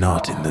is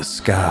not in the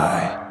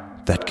sky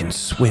that can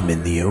swim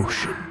in the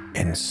ocean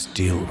and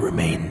still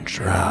remain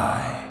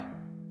dry?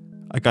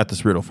 I got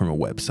this riddle from a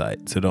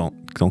website, so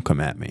don't come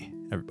at me,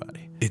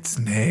 everybody. Its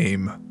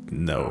name.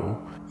 No.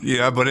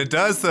 Yeah, but it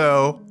does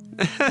though.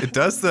 It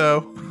does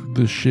though.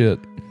 The shit.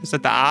 Is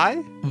it the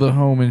eye? The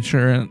home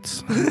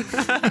insurance.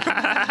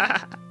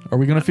 Are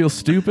we going to feel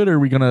stupid or are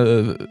we going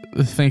to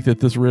think that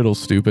this riddle's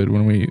stupid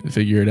when we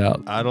figure it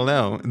out? I don't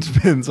know. It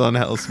depends on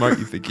how smart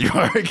you think you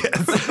are, I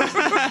guess.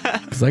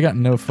 Because I got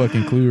no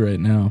fucking clue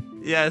right now.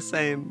 Yeah,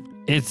 same.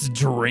 It's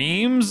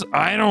dreams?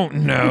 I don't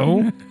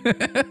know.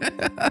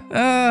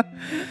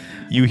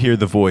 You hear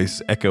the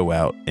voice echo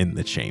out in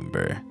the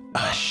chamber.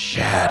 A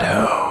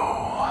shadow.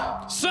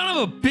 Son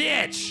of a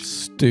bitch!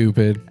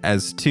 Stupid.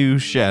 As 2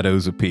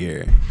 shadows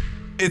appear.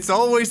 It's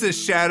always a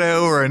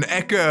shadow or an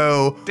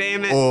echo.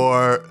 Damn it.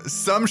 Or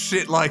some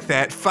shit like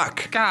that.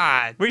 Fuck.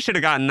 God, we should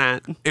have gotten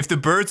that. If the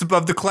bird's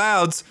above the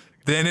clouds,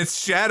 then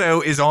its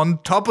shadow is on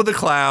top of the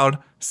cloud.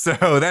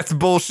 So that's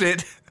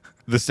bullshit.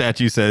 The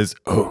statue says,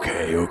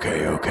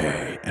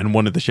 okay, and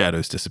one of the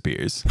shadows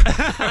disappears.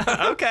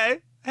 Okay.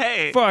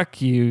 Hey. Fuck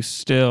you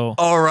still.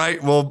 All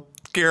right, well,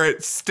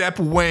 Garrett, step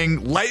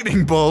wing,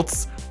 lightning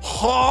bolts,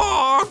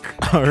 hawk.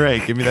 All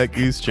right, give me that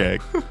goose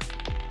check.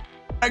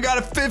 I got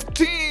a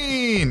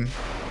 15.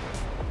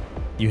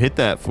 You hit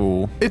that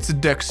fool. It's a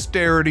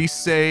dexterity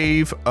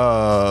save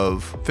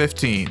of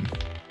 15.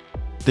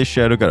 This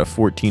shadow got a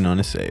 14 on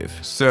a save.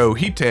 So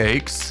he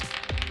takes...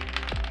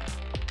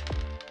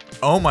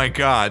 Oh my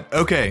god.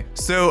 Okay,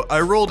 so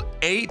I rolled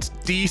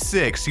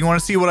 8d6. You want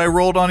to see what I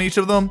rolled on each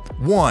of them?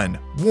 1,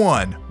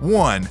 1,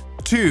 1,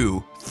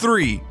 2,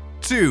 3,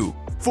 2,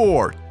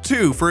 4,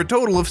 2 for a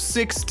total of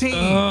 16.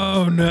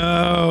 Oh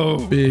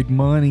no. Big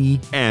money.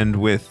 And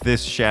with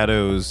this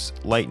shadow's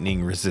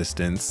lightning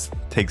resistance,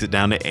 takes it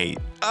down to 8.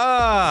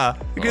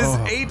 Because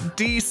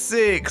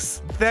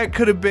 8d6, that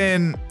could have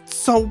been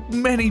so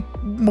many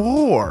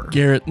more.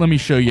 Garrett, let me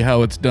show you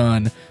how it's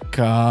done.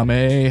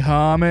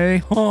 Kamehameha.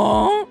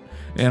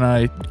 And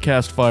I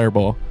cast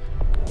Fireball.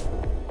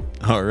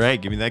 All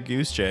right, give me that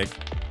goose check.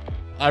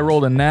 I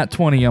rolled a nat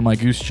 20 on my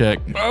goose check.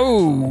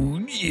 Oh,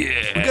 yeah.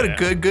 We got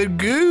a good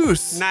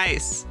goose.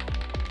 Nice.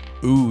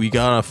 Ooh, we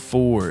got a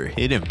 4.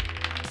 Hit him.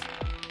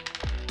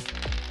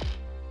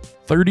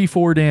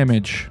 34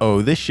 damage.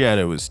 Oh, this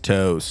shadow is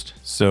toast.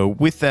 So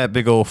with that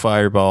big old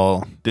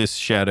fireball, this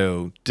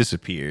shadow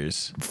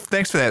disappears.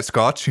 Thanks for that,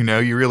 Scotch. You know,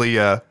 you really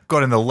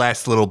got in the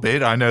last little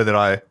bit. I know that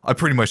I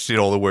pretty much did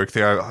all the work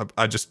there.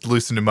 I just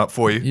loosened him up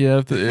for you.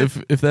 Yeah,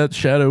 if that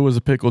shadow was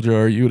a pickle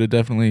jar, you would have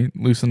definitely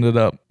loosened it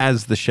up.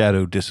 As the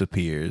shadow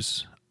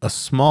disappears, a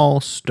small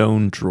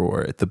stone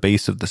drawer at the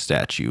base of the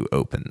statue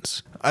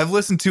opens. I've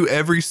listened to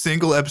every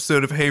single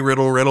episode of Hey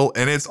Riddle Riddle,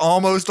 and it's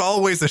almost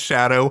always a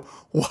shadow.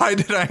 Why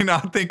did I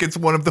not think it's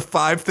one of the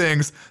 5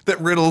 things that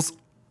riddles?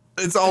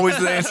 It's always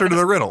the answer to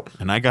the riddle.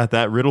 And I got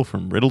that riddle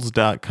from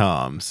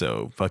riddles.com,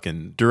 so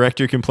fucking direct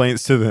your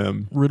complaints to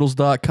them.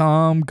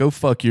 Riddles.com, go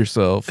fuck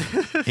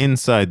yourself.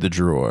 Inside the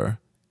drawer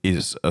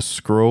is a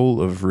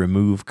scroll of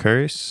remove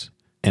curse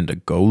and a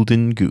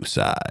golden goose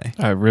eye.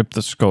 I ripped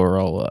the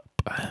scroll up.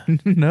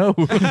 No.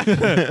 Don't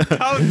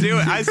do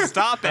it. I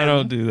stop it. I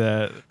don't do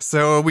that.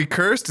 So are we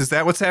cursed? Is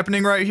that what's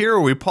happening right here, or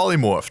are we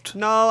polymorphed?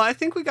 No, I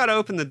think we got to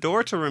open the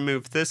door to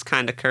remove this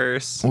kind of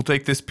curse. We'll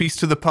take this piece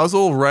to the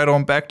puzzle right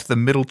on back to the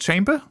middle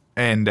chamber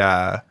and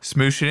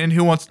smoosh it in.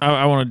 Who wants...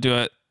 I want to do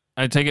it.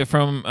 I take it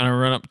from him and I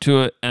run up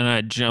to it and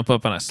I jump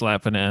up and I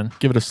slap it in.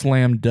 Give it a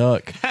slam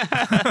duck.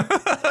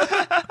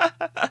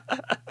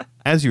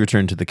 As you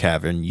return to the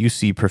cavern, you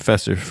see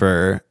Professor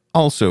Fur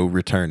also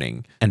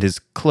returning, and his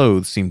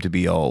clothes seem to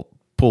be all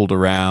pulled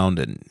around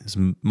and his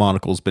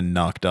monocle's been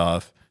knocked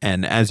off.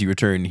 And as you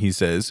return, he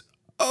says,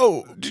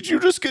 "Oh, did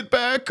you just get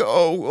back?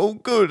 Oh,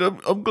 good.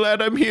 I'm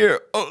glad I'm here.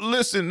 Oh,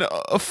 listen,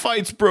 a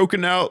fight's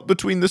broken out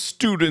between the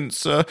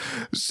students.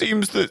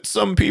 Seems that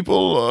some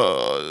people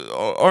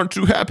aren't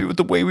too happy with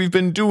the way we've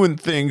been doing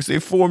things. They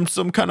formed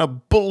some kind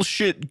of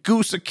bullshit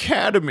Goose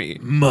Academy.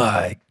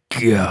 My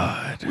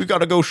God. We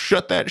gotta go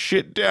shut that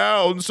shit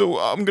down, so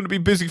I'm gonna be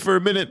busy for a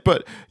minute,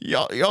 but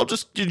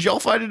did y'all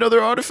find another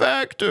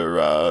artifact, or,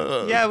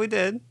 Yeah, we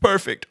did.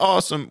 Perfect,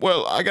 awesome.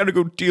 Well, I gotta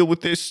go deal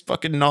with this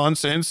fucking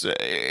nonsense.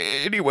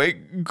 Anyway,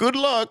 good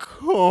luck.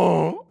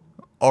 Oh.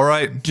 All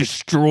right.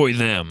 Destroy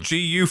them.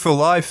 GU for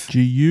life. GU.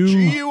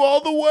 You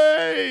all the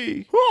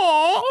way.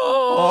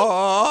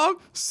 Oh.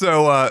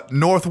 So,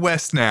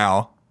 northwest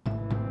now.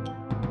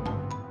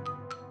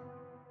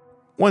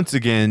 Once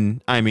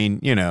again, I mean,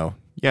 you know,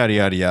 yada,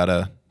 yada,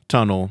 yada,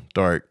 tunnel,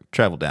 dark,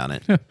 travel down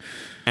it.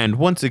 And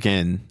once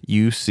again,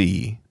 you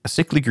see a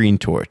sickly green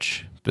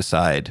torch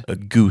beside a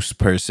goose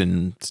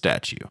person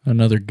statue.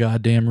 Another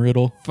goddamn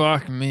riddle.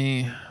 Fuck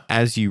me.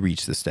 As you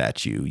reach the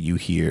statue, you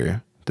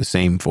hear the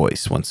same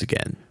voice once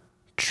again.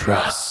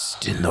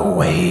 Trust in the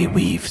way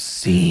we've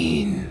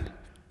seen.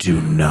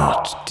 Do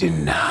not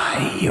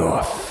deny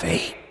your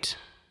fate.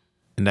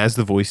 And as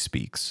the voice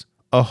speaks,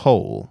 a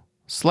hole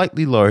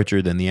slightly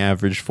larger than the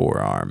average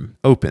forearm,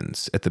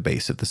 opens at the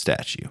base of the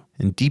statue.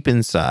 And deep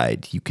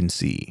inside, you can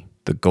see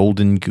the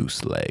golden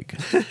goose leg.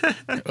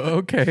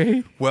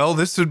 Okay. Well,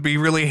 this would be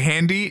really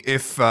handy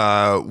if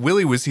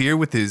Willie was here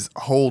with his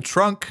whole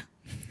trunk.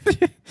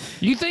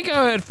 You think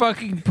I would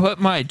fucking put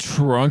my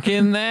trunk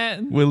in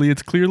that? Willie,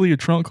 it's clearly a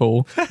trunk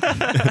hole.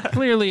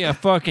 Clearly a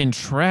fucking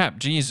trap.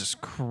 Jesus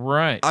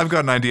Christ. I've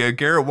got an idea.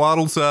 Garrett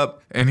waddles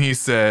up and he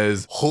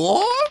says,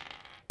 "Huh?"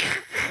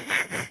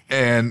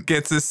 and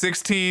gets a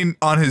 16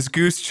 on his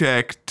goose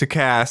check to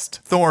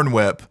cast Thorn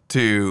Whip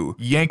to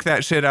yank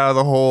that shit out of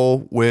the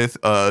hole with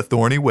a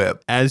thorny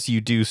whip. As you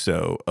do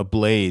so, a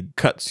blade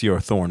cuts your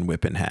thorn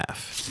whip in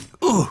half.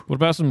 What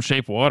about some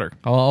shape water?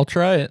 I'll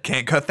try it.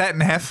 Can't cut that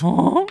in half.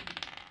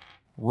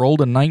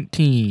 Rolled a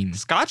 19.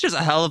 Scotch is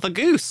a hell of a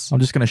goose. I'm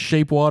just going to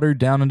shape water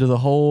down into the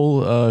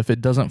hole. If it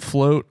doesn't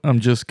float,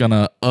 I'm just going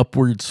to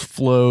upwards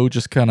flow,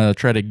 just kind of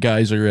try to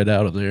geyser it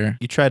out of there.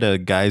 You try to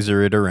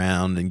geyser it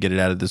around and get it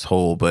out of this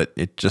hole, but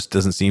it just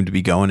doesn't seem to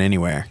be going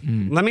anywhere.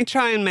 Let me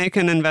try and make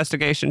an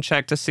investigation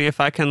check to see if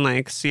I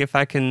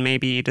can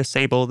maybe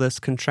disable this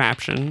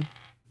contraption.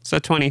 So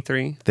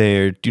 23.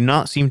 There do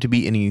not seem to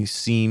be any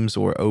seams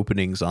or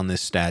openings on this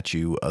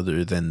statue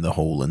other than the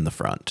hole in the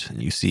front.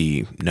 You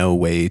see no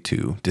way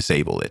to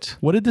disable it.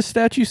 What did the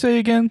statue say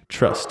again?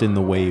 Trust in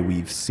the way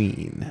we've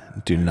seen.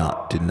 Do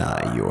not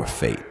deny your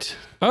fate.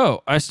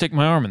 Oh, I stick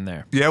my arm in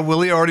there. Yeah,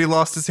 Willie already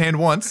lost his hand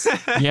once.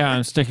 Yeah,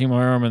 I'm sticking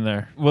my arm in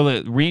there. Will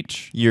it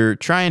reach? You're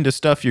trying to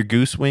stuff your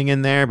goose wing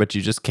in there, but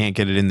you just can't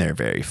get it in there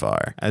very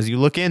far. As you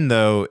look in,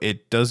 though,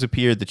 it does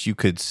appear that you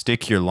could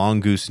stick your long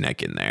goose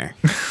neck in there.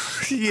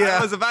 I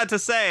Yeah. was about to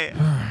say.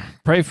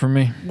 Pray for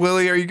me.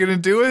 Willie, are you going to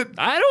do it?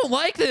 I don't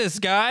like this,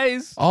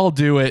 guys. I'll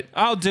do it.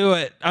 I'll do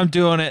it. I'm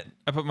doing it.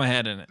 I put my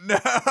head in it.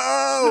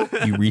 No.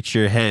 You reach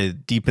your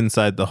head deep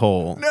inside the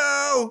hole.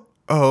 No.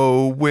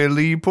 Oh,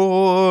 Willie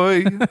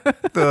boy,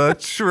 the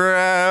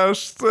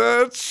trash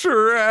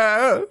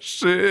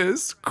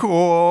is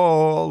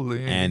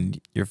calling.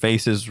 And your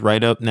face is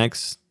right up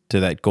next to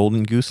that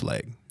golden goose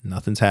leg.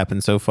 Nothing's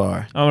happened so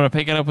far. I'm going to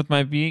pick it up with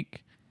my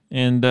beak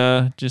and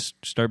just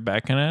start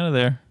backing out of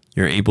there.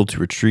 You're able to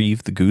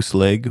retrieve the goose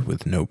leg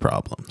with no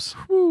problems.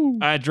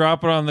 I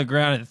drop it on the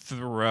ground and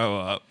throw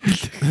up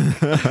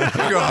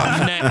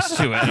God, next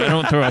to it. I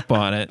don't throw up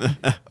on it.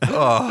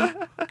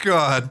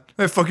 God,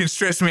 that fucking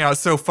stressed me out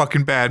so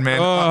fucking bad, man.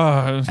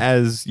 Oh,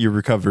 As you're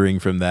recovering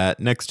from that,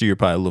 next to your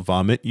pile of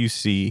vomit, you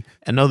see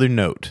another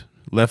note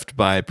left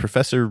by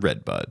Professor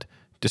Redbud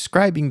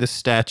describing the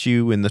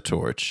statue and the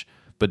torch,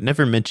 but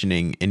never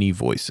mentioning any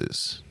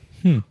voices.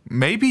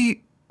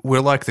 Maybe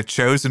we're like the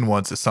chosen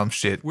ones or some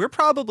shit. We're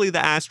probably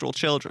the astral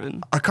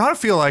children. I kind of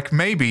feel like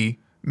maybe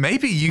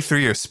you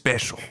three are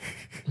special.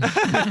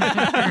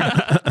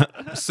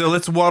 So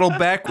let's waddle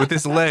back with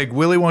this leg.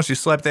 Willie, why don't you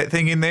slap that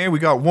thing in there? We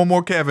got one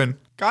more Kevin.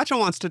 Gotcha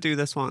wants to do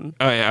this one.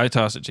 oh yeah, I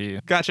toss it to you.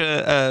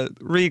 Gotcha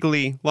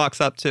regally walks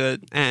up to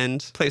it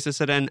and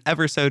places it in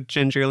ever so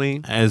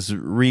gingerly. As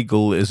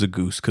regal as a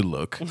goose could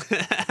look.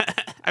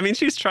 I mean,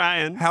 she's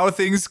trying. How are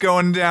things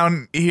going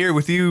down here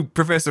with you,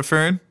 Professor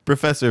Fern?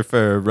 Professor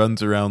Fur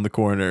runs around the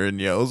corner and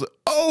yells,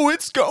 "Oh,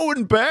 it's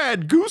going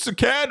bad. Goose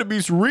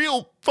Academy's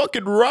real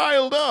fucking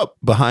riled up."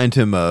 Behind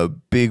him, a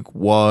big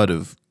wad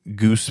of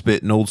goose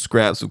spit and old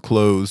scraps of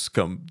clothes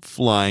come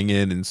flying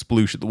in and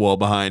sploosh at the wall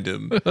behind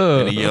him.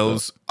 And he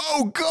yells,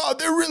 "Oh, God,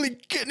 they're really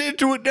getting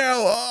into it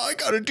now. I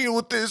gotta deal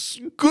with this.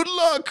 Good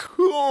luck."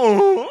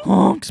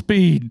 Honk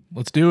speed.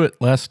 Let's do it.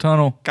 Last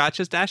tunnel.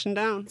 Gotcha's dashing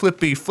down.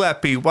 Flippy,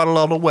 flappy, waddle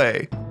all the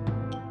way.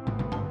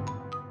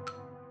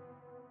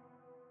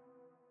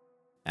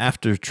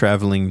 After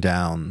traveling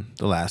down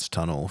the last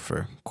tunnel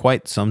for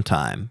quite some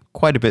time,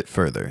 quite a bit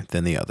further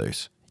than the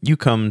others, you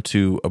come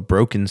to a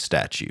broken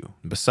statue.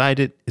 Beside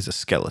it is a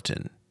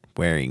skeleton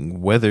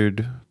wearing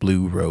weathered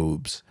blue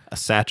robes, a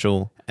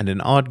satchel, and an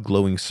odd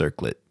glowing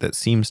circlet that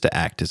seems to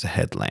act as a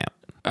headlamp.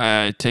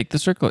 I take the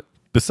circlet.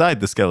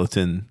 Beside the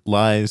skeleton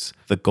lies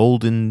the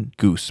golden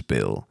goose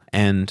bill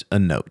and a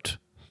note.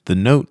 The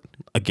note,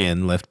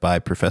 again left by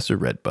Professor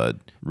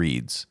Redbud,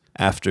 reads,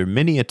 "After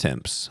many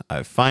attempts,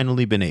 I've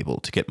finally been able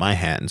to get my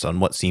hands on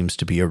what seems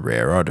to be a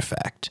rare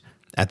artifact.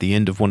 At the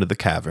end of one of the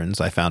caverns,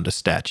 I found a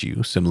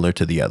statue similar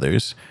to the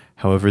others.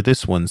 However,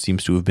 this one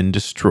seems to have been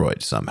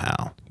destroyed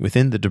somehow.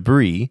 Within the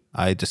debris,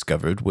 I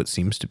discovered what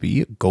seems to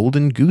be a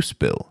golden goose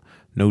bill,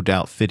 no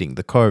doubt fitting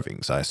the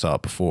carvings I saw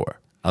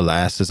before.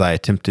 Alas, as I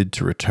attempted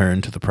to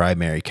return to the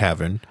primary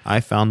cavern, I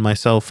found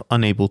myself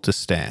unable to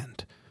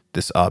stand.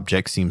 This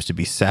object seems to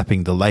be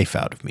sapping the life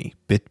out of me,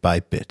 bit by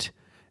bit.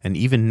 And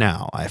even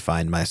now I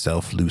find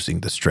myself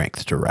losing the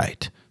strength to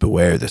write.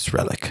 Beware this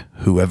relic,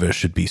 whoever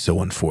should be so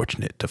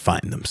unfortunate to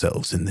find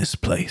themselves in this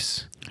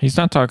place." He's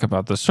not talking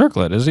about the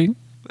circlet, is he?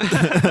 I'm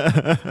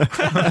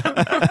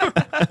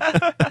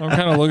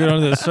kind of looking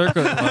under the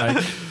circlet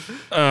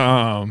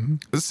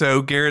like,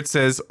 So Garrett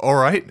says, all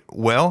right,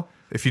 well,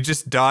 if you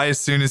just die as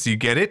soon as you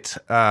get it,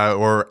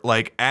 or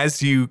like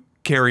as you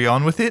carry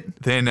on with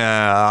it, then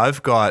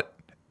I've got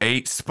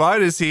 8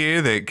 spiders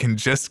here that can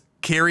just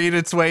carry it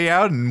its way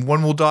out, and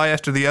one will die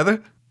after the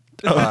other.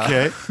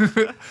 Okay.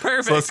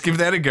 Perfect. So let's give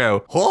that a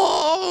go.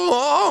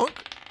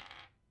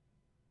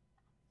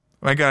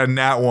 I got a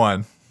nat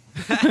 1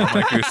 on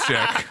my goose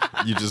check.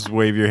 You just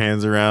wave your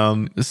hands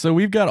around. So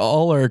we've got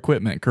all our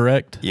equipment,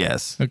 correct?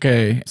 Yes.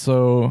 Okay,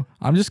 so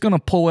I'm just going to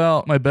pull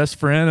out my best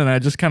friend and I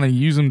just kind of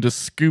use him to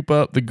scoop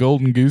up the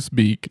golden goose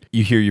beak.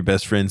 You hear your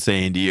best friend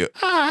saying to you,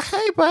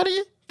 Hey, buddy,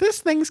 this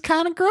thing's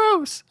kind of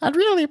gross. I'd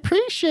really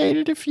appreciate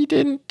it if you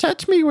didn't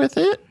touch me with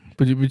it.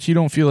 But you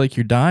don't feel like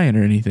you're dying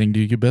or anything, do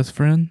you, best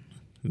friend?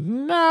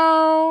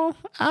 No,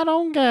 I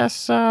don't guess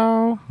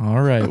so.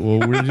 All right.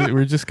 Well,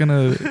 we're just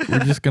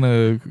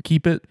gonna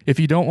keep it. If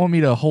you don't want me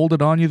to hold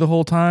it on you the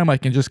whole time, I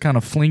can just kind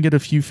of fling it a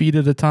few feet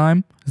at a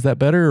time. Is that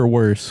better or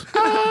worse?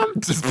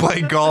 Just play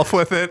golf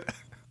with it.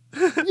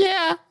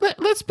 Yeah,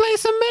 let's play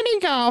some mini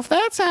golf.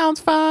 That sounds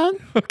fun.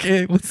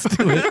 Okay, let's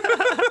do it.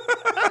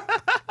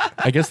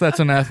 I guess that's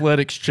an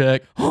athletics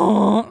check.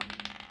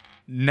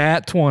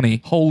 Nat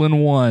 20, hole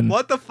in one.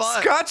 What the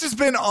fuck? Scotch has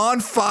been on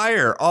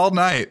fire all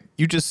night.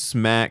 you just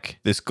smack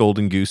this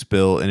golden goose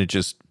bill and it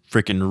just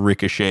freaking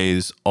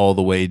ricochets all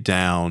the way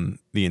down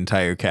the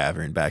entire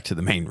cavern back to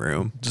the main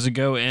room. Does it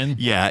go in?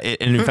 Yeah,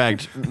 and in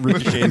fact,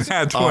 ricochets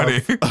Nat off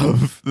 20.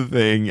 of the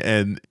thing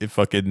and it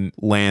fucking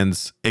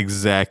lands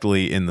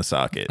exactly in the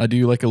socket I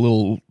do like a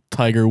little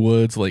Tiger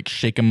Woods, like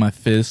shaking my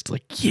fist,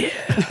 like, yeah.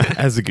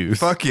 as a goose.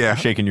 Fuck yeah.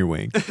 Shaking your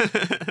wing.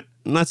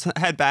 Let's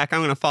head back. I'm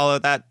going to follow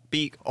that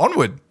beak.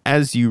 Onward.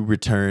 As you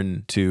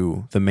return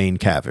to the main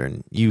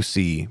cavern, you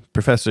see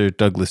Professor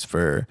Douglas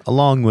Fur,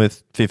 along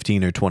with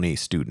 15 or 20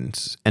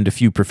 students and a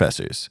few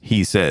professors.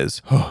 He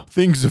says, "Oh,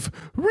 things have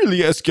really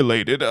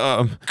escalated.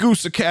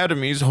 Goose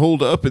Academy's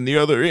holed up in the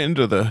other end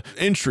of the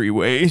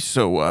entryway,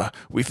 so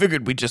we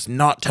figured we'd just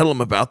not tell them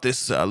about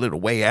this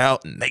little way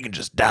out, and they can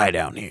just die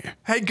down here."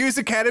 Hey, Goose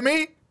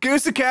Academy?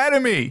 Goose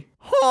Academy!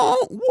 Huh?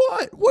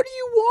 What? What do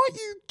you want,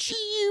 you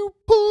GU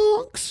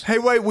punks? Hey,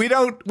 wait, we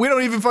don't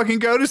even fucking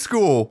go to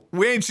school.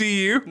 We ain't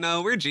GU.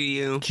 No, we're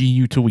GU.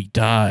 GU till we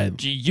died.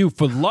 GU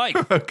for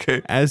life.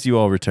 Okay. As you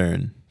all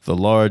return, the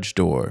large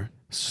door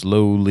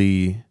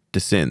slowly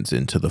descends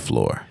into the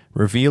floor,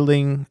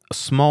 revealing a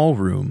small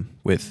room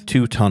with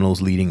 2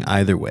 tunnels leading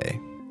either way.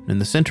 In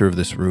the center of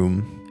this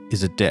room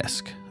is a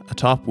desk,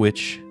 atop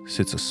which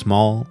sits a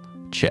small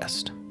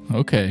chest.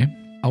 Okay.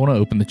 I want to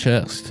open the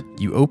chest.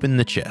 You open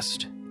the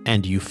chest,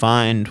 and you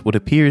find what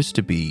appears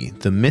to be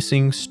the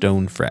missing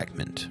stone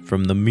fragment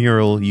from the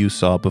mural you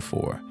saw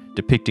before,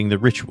 depicting the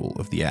ritual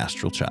of the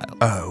astral child.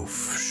 Oh,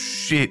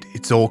 shit.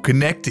 It's all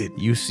connected.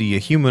 You see a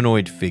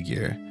humanoid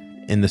figure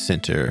in the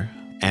center,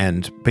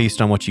 and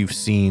based on what you've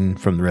seen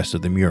from the rest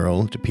of the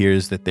mural, it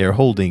appears that they're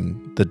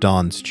holding the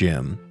Dawn's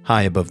gem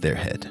high above their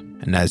head.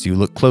 And as you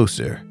look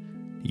closer,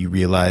 you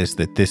realize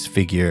that this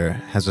figure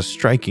has a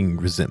striking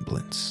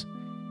resemblance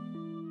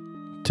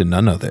to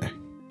none other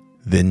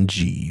than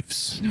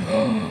Jeeves.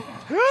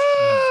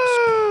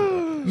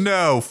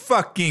 No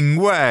fucking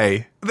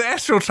way. The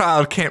astral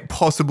child can't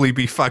possibly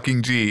be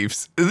fucking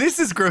Jeeves. This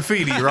is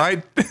graffiti,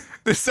 right?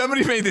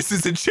 Somebody made this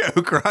as a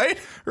joke, right?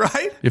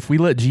 Right? If we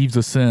let Jeeves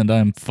ascend,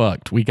 I'm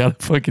fucked. We gotta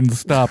fucking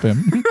stop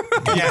him.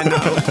 Yeah, no.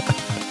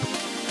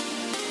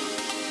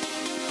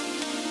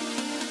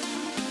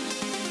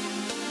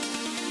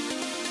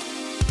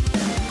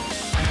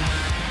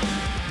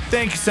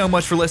 Thank you so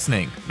much for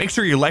listening. Make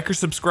sure you like or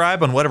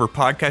subscribe on whatever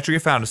podcatcher you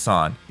found us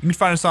on. You can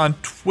find us on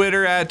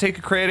Twitter at Take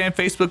a Credit and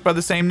Facebook by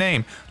the same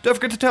name. Don't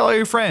forget to tell all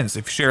your friends.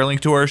 If you share a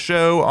link to our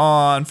show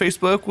on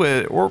Facebook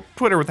or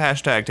Twitter with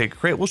hashtag Take a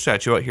Credit, we'll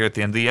shout you out here at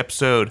the end of the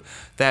episode.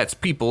 That's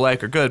people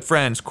like our good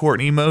friends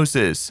Courtney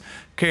Moses,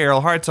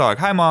 Carol Hartzog,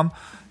 hi mom,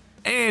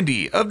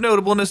 Andy of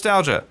Notable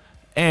Nostalgia,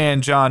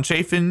 and John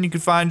Chafin. You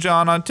can find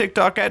John on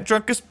TikTok at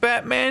Drunkest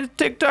Batman.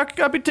 TikTok,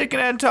 I'll be taking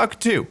that and talking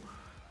too.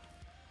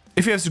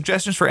 If you have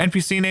suggestions for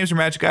NPC names or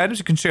magic items,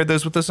 you can share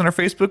those with us on our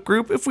Facebook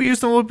group. If we use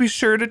them, we'll be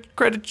sure to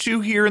credit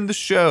you here in the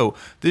show.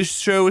 This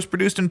show is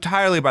produced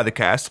entirely by the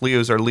cast.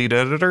 Leo is our lead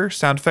editor,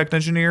 sound effect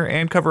engineer,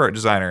 and cover art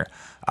designer.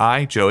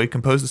 I, Joey,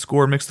 compose the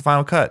score and mix the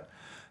final cut.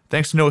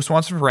 Thanks to Noah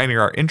Swanson for writing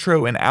our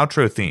intro and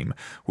outro theme.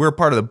 We're a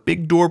part of the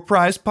Big Door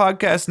Prize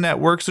Podcast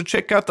Network, so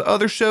check out the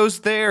other shows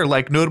there,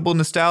 like Notable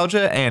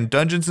Nostalgia and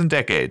Dungeons and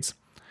Decades.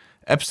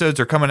 Episodes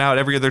are coming out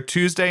every other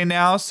Tuesday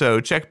now, so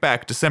check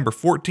back December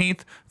 14th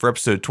for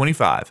episode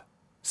 25.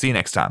 See you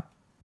next time.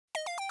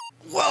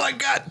 Well, I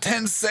got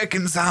 10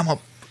 seconds. I'ma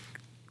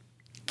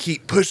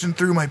keep pushing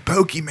through my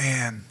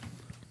Pokemon.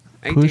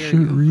 I Push dare it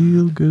you.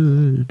 real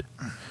good.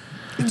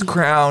 It's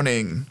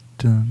crowning.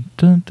 Dun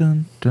dun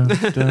dun dun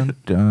dun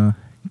dun.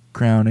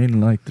 Crowning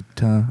like the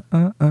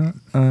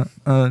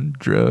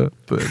Tundra.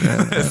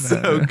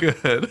 So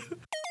good.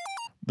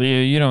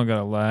 Leo, you don't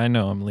gotta lie. I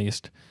know I'm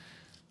least.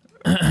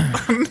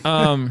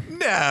 No.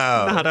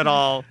 Not at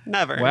all.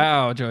 Never.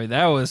 Wow, Joey,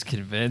 that was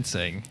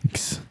convincing.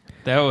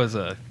 That was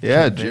a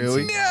Yeah,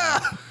 convincing- Joey.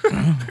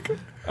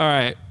 All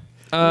right.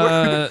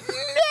 That's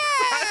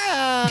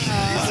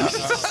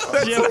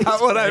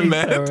not what I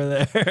meant.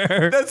 Over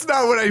there. That's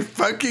not what I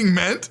fucking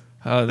meant.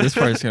 Oh, this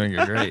part's gonna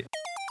go great.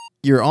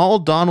 You're all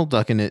Donald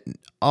Ducking it.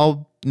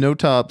 All no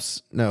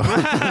tops. No.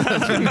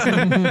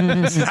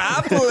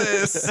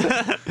 Topless.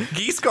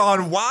 Geese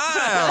gone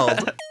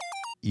wild.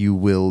 You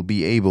will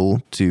be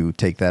able to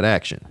take that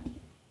action.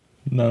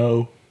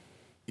 No.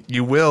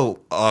 You will,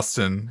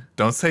 Austin.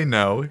 Don't say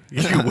no.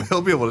 You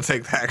will be able to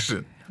take the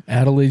action.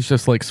 Adelaide's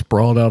just like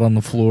sprawled out on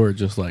the floor,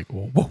 just like,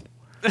 whoa.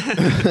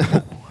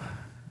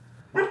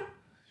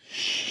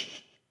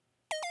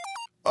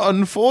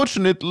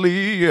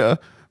 Unfortunately,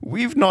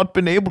 we've not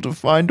been able to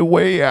find a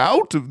way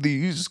out of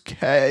these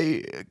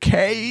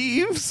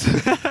caves.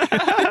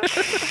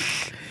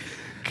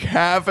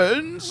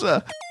 Caverns.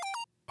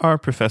 Our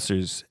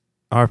professors.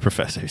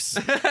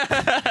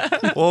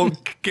 Well,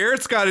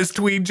 Garrett's got his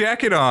tweed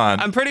jacket on.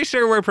 I'm pretty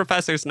sure we're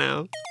professors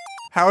now.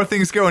 How are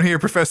things going here,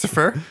 Professor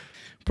Fur?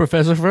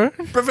 Professor Fur?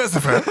 Professor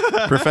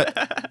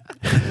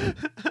Fur.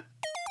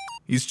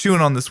 He's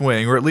chewing on this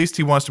wing, or at least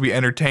he wants to be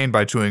entertained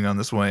by chewing on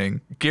this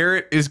wing.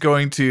 Garrett is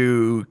going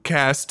to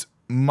cast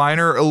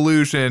Minor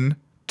Illusion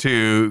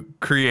to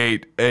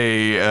create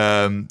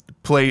a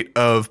plate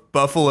of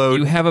buffalo.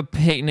 You have a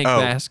picnic Oh.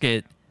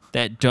 basket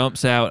that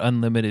dumps out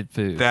unlimited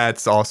food.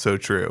 That's also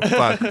true.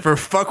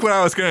 Fuck what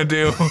I was going to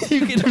do.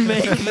 You can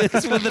make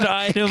this with an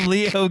item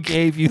Leo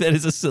gave you that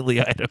is a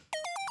silly item.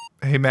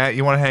 Hey, Matt,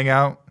 you want to hang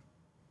out?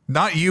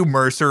 Not you,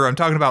 Mercer. I'm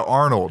talking about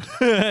Arnold.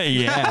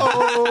 Yeah.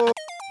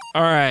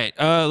 All right,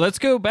 let's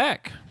go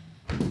back.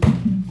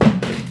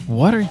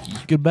 What are you?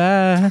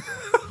 Goodbye.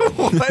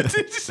 What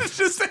did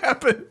just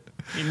happen?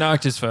 He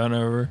knocked his phone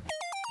over.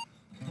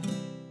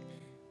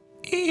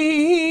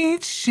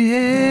 Eat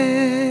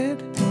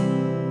shit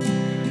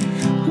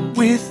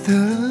with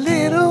a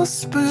little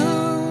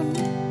spoon.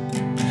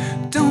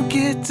 Don't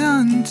get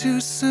done too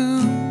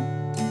soon.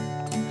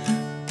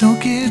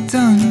 Don't get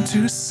done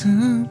too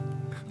soon.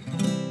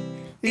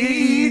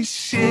 Eat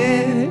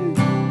shit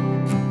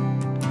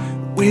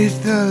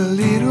with a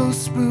little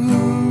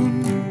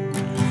spoon.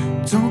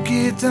 Don't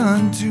get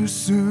done too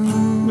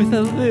soon. With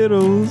a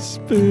little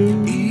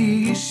spoon.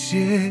 Eat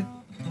shit.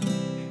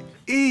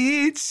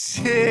 Eat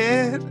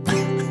shit.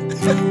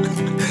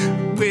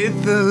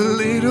 With a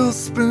little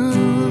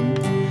spoon.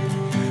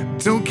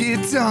 Don't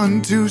get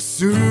done too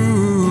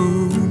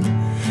soon.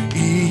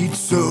 Eat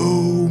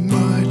so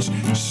much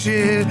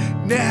shit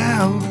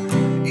now.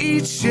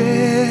 Eat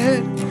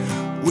shit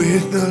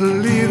with a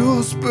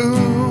little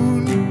spoon.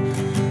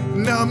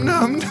 Num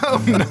num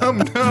num num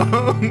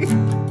num.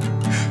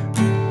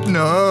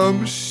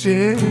 Num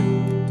shit.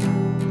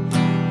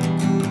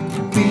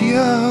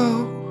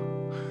 Leo,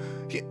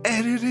 you're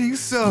editing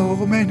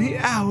so many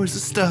hours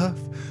of stuff.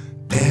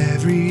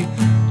 Every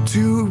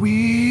 2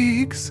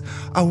 weeks,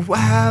 I'll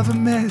have a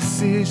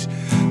message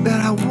that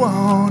I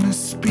wanna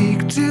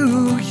speak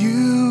to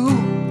you.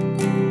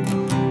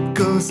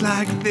 Goes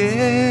like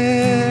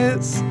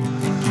this.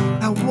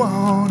 I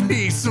wanna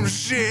eat some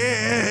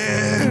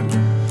shit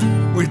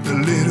with a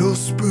little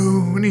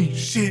spoon. Eat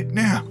shit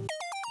now.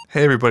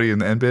 Hey, everybody in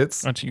the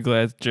N-Bits. Aren't you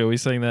glad Joey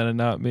sang that and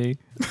not me?